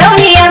ɗauka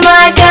sarauniyar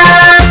mata.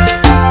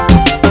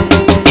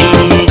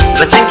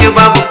 Zancen ki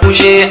babu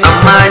kushe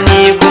amma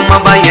ni kuma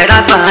baya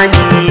ratsa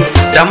ni.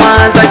 Da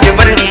ma za ki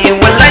bar ni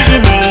wallahi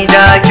ni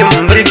da kin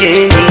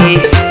burge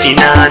ni.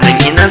 Ina nan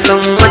ina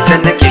son wacce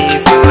nake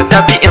so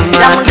tafi yan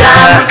mata.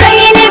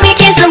 Kai ne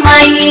muke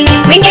zumayi,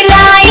 mun yi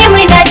layi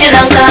muna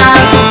jiranka.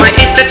 Kuma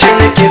ita ce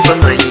nake so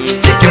na yi,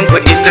 cikin ku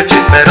ita ce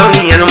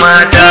sarauniyar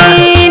mata.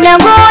 Na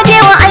gode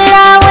wa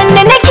Allah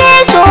wanda nake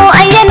so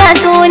ai yana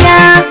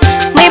sona.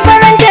 Mai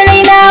faranta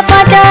raina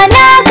fata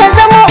na ka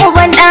zama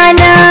uban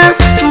ɗana.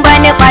 Ba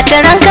ni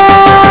ɓata ranka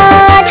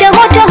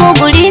taho taho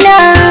gurina.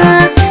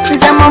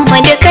 Zaman mu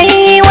da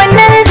kai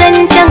wannan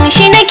zancen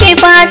shi nake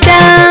fata.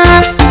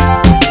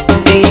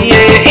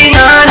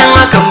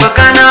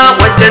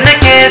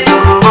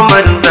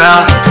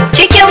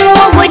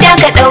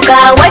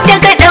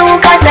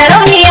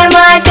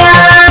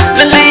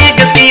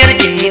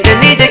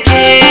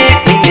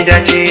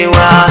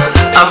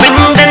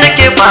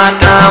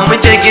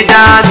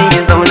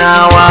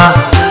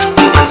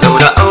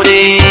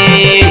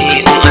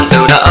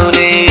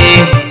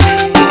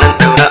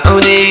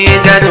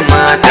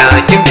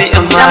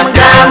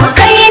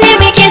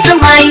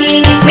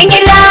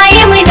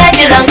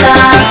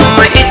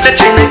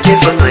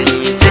 nake son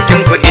yi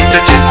cikin ku ita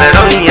ce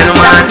sarauniyar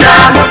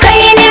mata. Mu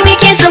kai ne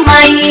muke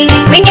sumayi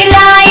mun yi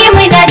layi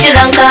muna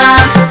jiran ka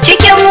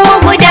cikin mu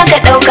guda ka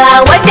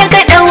dauka wadda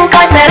ka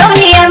dauka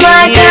sarauniyar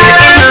mata.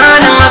 Ina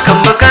nan akan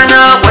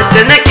bakana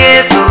wadda nake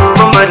so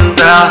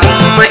bambanta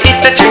kuma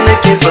ita ce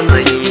nake son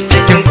yi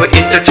cikin ku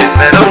ita ce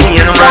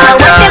sarauniyar mata.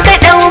 Wadda ka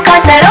dauka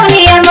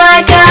sarauniyar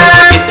mata.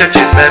 Ita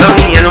ce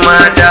sarauniyar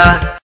mata.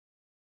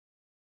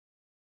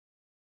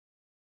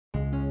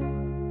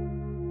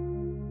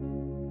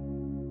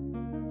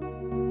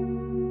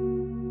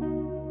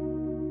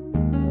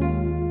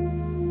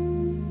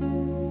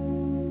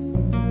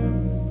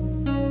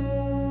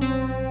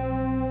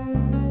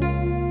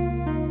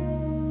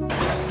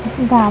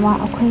 Dama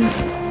akwai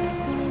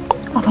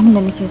abin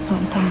da nake so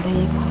in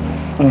tambaye ka.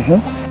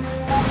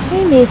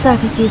 Kai me yasa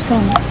kake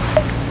son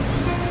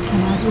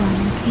kana zuwa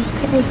nan kai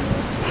kadai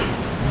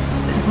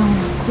ka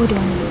zauna ko da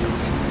wani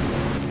lokaci?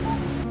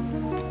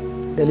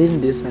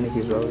 Dalilin da yasa nake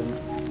zuwa wurin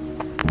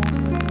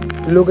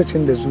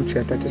lokacin da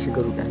zuciyata ta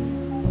shiga rudani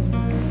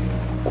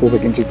ko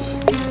bakin ciki,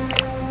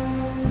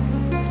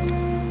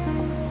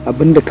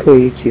 abinda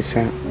kawai yake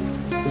sa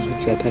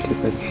zuciyata ta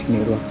fari shine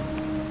ruwa.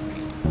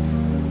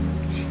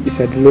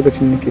 Isa duk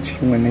lokacin da nake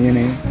cikin wannan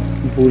yanayin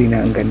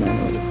burina an ganna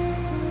na wuri.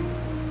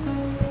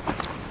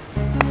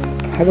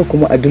 Haka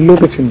kuma a duk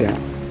lokacin da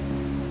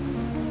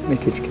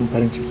nake cikin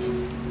farin ciki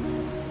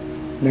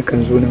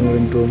nakan zo nan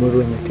wurin domin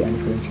ruwan ya taya ni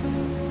farin ciki.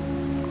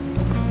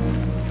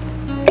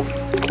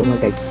 Kuma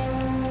gaki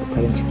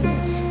farin ciki na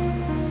shi.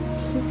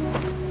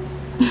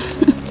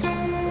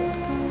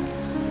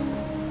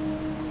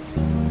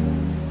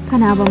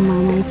 Kana ban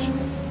mamaki.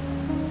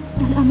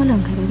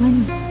 Al'amuranka daban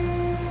ne.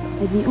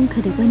 Ɗabi'unka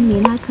daban ne,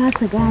 na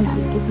kasa gane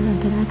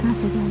alƙiblanka, na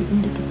kasa gane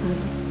inda ka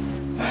saba.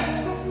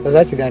 Ba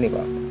za ki gane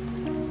ba,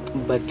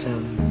 but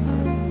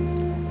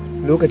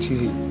lokaci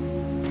zai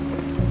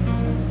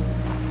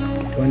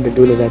wanda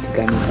dole za ta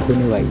gane ko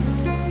ni waye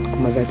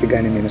kuma za ta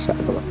gane me nasa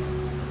a gaba.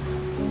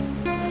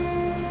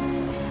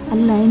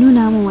 Allah ya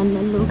nuna min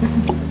wannan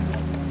lokacin.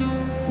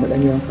 Mu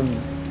ɗan yi wankan mu.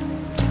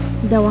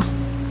 Dawa.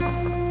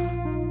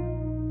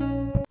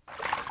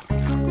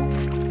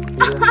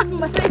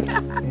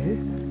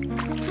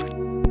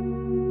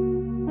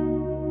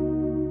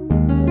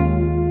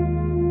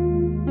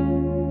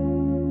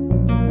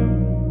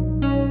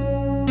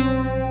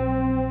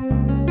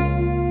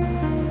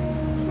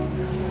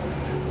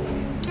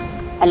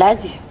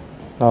 Alhaji.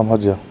 Na'am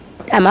Hajiya.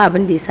 Dama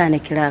abin da yasa na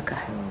kira ka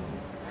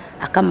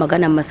akan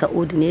maganar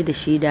Masa'udu ne da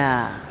shi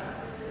da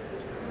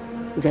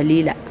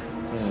Jalila.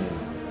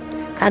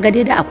 Kaga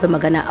dai da akwai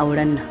magana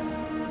auren nan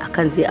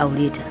akan zai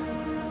aure ta.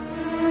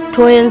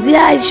 To yanzu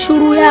ya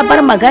shiru ya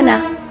bar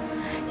magana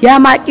ya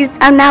ma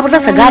na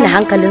rasa gane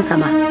hankalinsa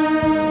ma.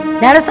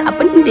 Na rasa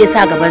abin da ya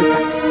sa gabansa.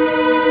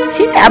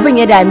 Shi ne abin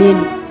ya dame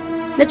ni.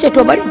 Na ce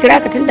to bari kira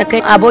ka tun da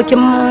kai abokin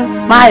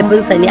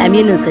mahaifinsa ne,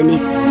 amininsa ne.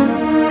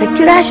 Ka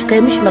kira shi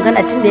kai mishi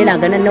magana tunda yana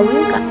ganin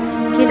nauyinka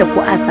ke da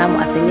ko a samu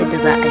a san yadda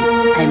za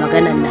a yi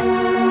maganan nan.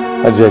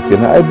 Hajiya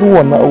kenan ai duk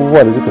wannan abubuwa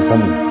da kika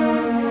sani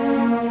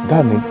da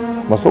ne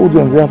Masa'udu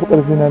yanzu ya fi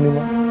ƙarfi na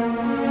nima.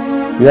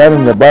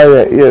 Yaron da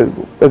baya iya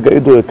daga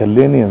ido ya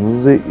kalle ni yanzu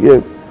zai iya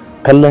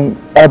kallon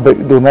tsabar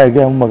ido na ya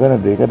gaya min magana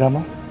da ya ga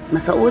dama.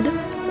 Masa'udu?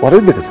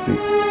 Kwarai da gaske.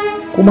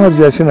 Kuma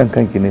Hajiya shi nan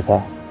kanki ne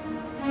fa.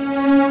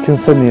 Kin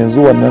sani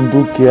yanzu wannan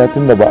dukiya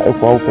tunda ba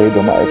aiko hauka yi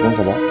da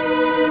ma'aikunsa ba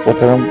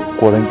wata ran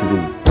koranki zai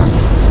yi.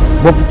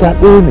 Mafita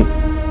ɗaya ne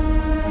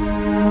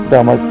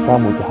dama ki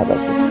samu ki haɗa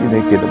su shi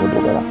ne ke da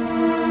madogara,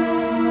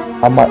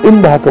 amma in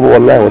ba haka ba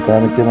wallahi wata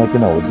rana ke ma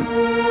kina waje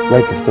za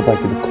ki fita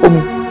baki da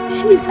komai.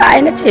 Shi sa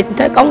ai na ce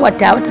ta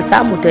kanwata wata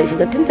samu ta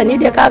shiga tunda ni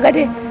dai kaga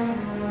dai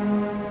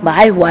ba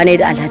haihuwa ne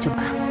da Alhaji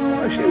ba.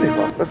 Shi ne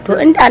ba. To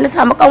inda na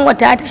samu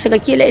kanwata ta shiga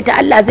kila ita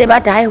Allah zai ba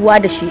ta haihuwa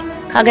da shi,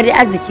 kaga dai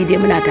arziki dai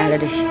muna tare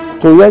da shi.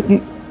 To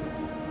yaƙi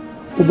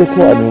sai dai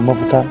kawai a nemi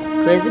mafita.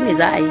 To yanzu me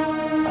za a yi?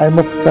 Ai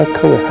mafita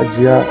kawai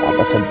Hajiya a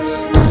batar da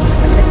shi.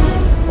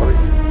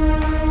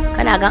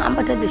 Kana gan an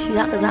batar da shi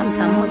haka za mu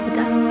samu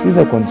mafita? Shi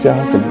ne kwanciyar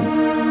hankali.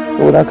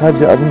 Saboda ka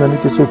Hajiya abin da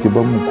nake so ki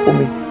bar mu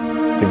komai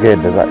ki ga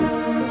yadda za a yi.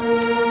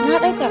 Na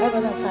ɗauka ai ba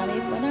zan same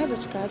ku ba, na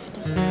zaci ka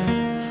fita.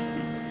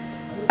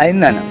 Ai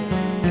ina nan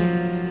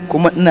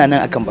kuma ina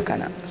nan akan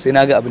bakana sai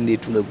na ga abin da ya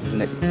tura gudu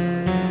na.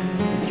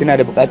 Kina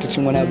da buƙatar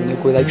cin wani abu ne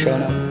ko za ki sha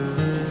wani abu?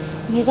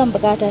 Me zan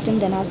buƙata tun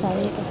da na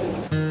same ka?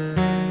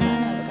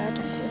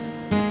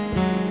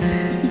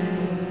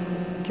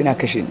 Kina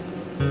kashe ni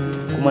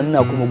kuma ina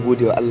kuma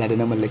godewa Allah da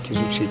na mallaki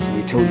zuciyarki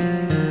mai tauri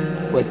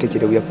wadda take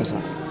da wuyar fasa.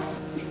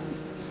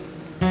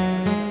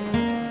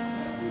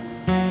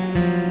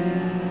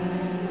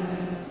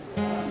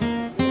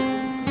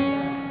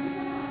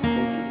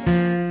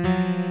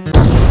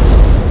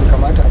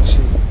 Kamata a ce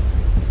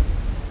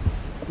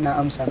na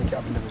amsa miki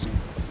abin da ba zai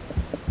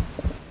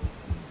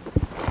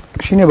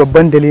shine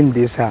babban dalilin da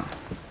yasa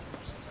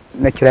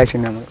na kira shi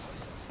nan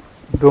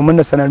domin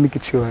na sanar miki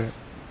cewa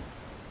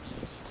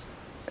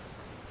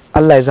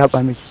Allah ya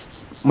zaɓa miki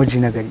miji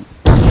na gari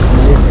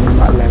kamar yadda ni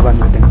ma Allah ya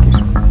bani wanda nake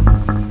so.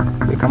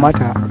 Bai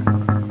kamata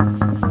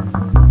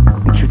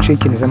in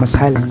zuciyarki na zama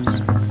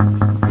silence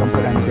ban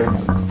faɗa miki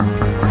wannan.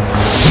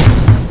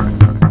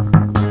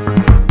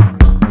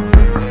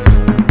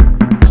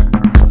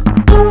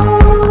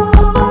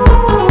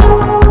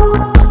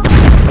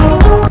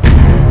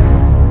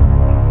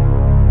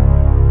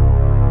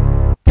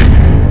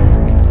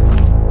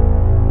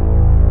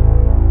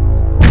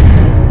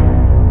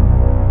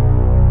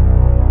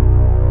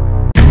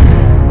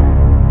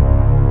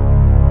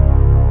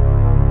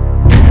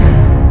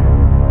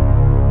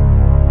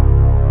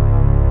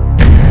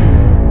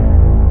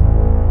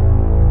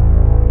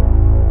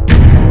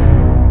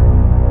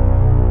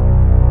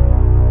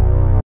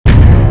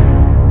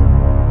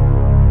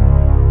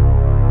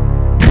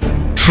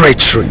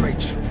 Treachery,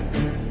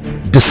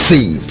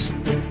 deceit,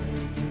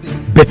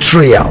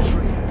 betrayal,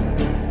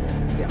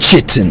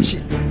 cheating,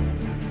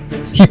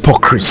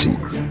 hypocrisy.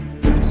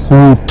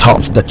 Who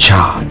tops the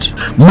chart?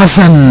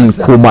 Mazan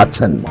ko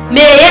matan?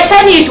 Me ya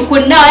sani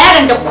tukunna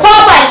yaron da ko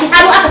baki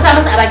hannu aka sa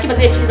masa a baki ba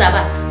zai ciza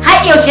ba. Har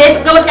yaushe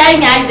ya ga wata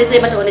yarinya da zai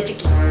mata wani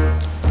ciki.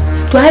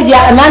 To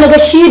Hajiya amma na ga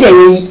shi da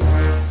yayi.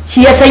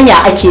 Shi ya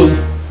sanya ake yi.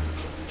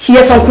 Shi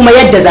ya san kuma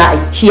yadda za a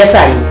yi. Shi ya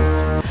sa yi.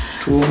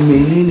 To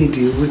menene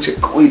da ya wuce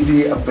kawai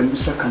dai abin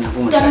saka na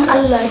bu dan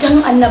Allah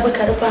dan annabi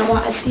ka rufa mu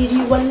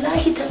asiri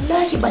wallahi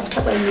tallahi ban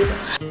taba yi ba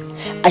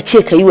a ce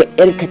ka yi wa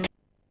yarka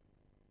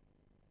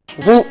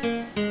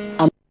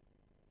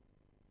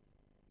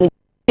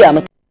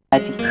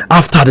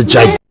after the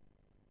giant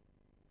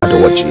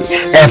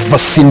ever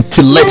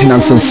scintillating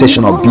and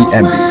sensational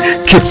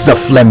BMB keeps the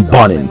flame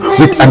burning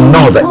with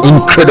another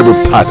incredible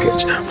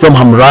package from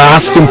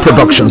Hausa Film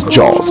Productions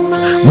Jaws.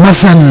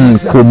 Mazan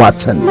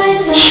Kumatan,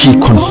 she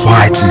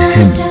confides in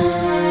him.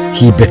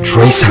 He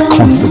betrays her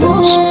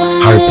confidence,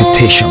 her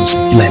reputation's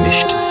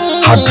blemished,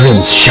 her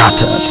dreams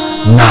shattered,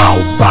 now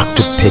back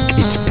to pick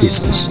its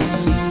pieces.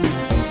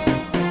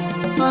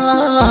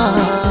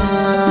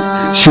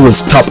 She will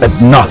stop at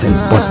nothing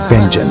but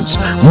vengeance.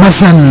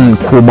 Mazan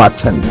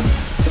Kumatan.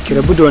 Ki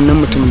rabu da wannan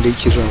mutumin da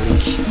yake zuwa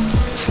wurinki.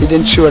 Sai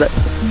dan cewa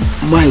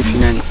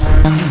mahaifina ne.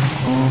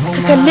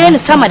 Ka kalle ni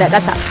sama da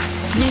ƙasa.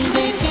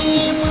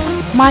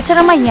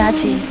 Matar manya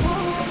ce.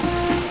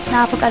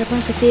 Na fi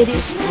ƙarfinsa sai dai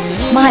su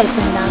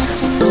mahaifina.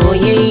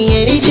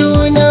 Soyayyar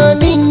juna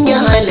min ya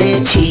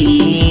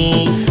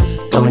halarci.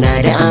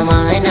 Kauna da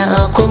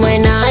amana kuma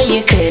na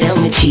yi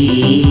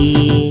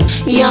karamci.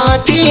 Ya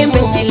fi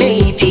min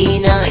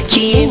laifina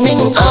ki min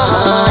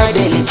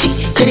adalci.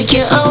 Karki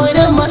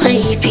aure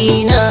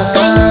mahaifina.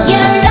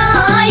 Kangin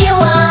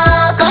rayuwa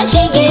ka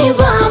shige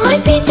ba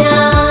mafita.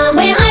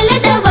 Mai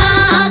halatta ba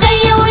ga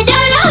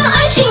yaudara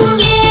a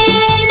shinge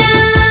na.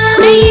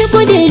 Mai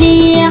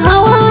kudiri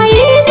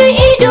hawaye da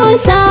ido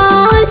sa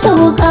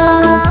sauka.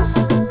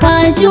 Ka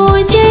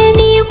cuce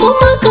ni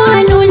kuma ka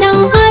nuna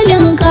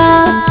halinka.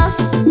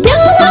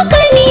 Don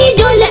haka ni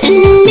dole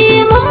in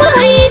nemi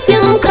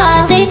mahaifinka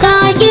sai ka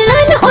kira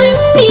ni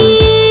ummi.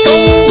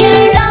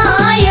 Kangin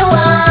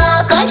rayuwa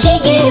ka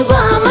shige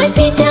ba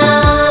mafita.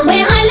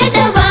 Mai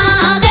halatta ba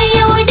ga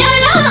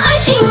yaudara a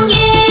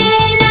shinge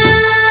na.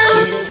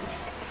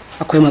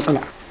 Akwai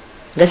matsala.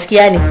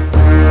 Gaskiya ne.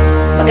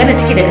 Magana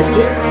ciki da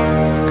gaske.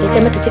 Kai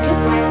kai mata ciki?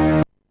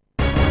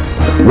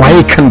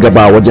 Waye kan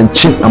gaba wajen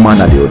cin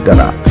amana da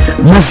yaudara?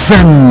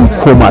 Mazan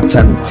ko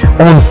matan,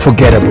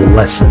 unforgettable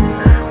lesson.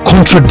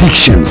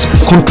 Contradictions,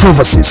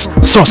 controversies,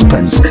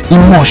 suspense,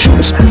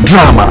 emotions,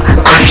 drama,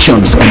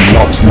 actions, and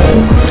lots more.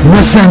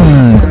 Mazan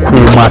ko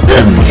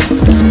matan.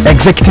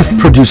 Executive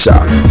producer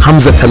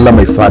Hamza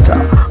Tallamai Fata.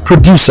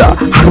 Producer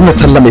Haruna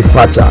Tallamai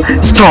Fata.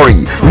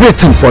 Story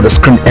written for the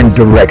screen and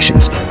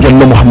directions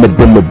Yallo Muhammad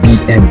Bello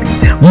BMB.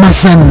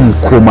 Mazan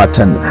ko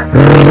matan.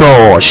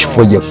 Rush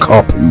for your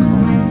copy.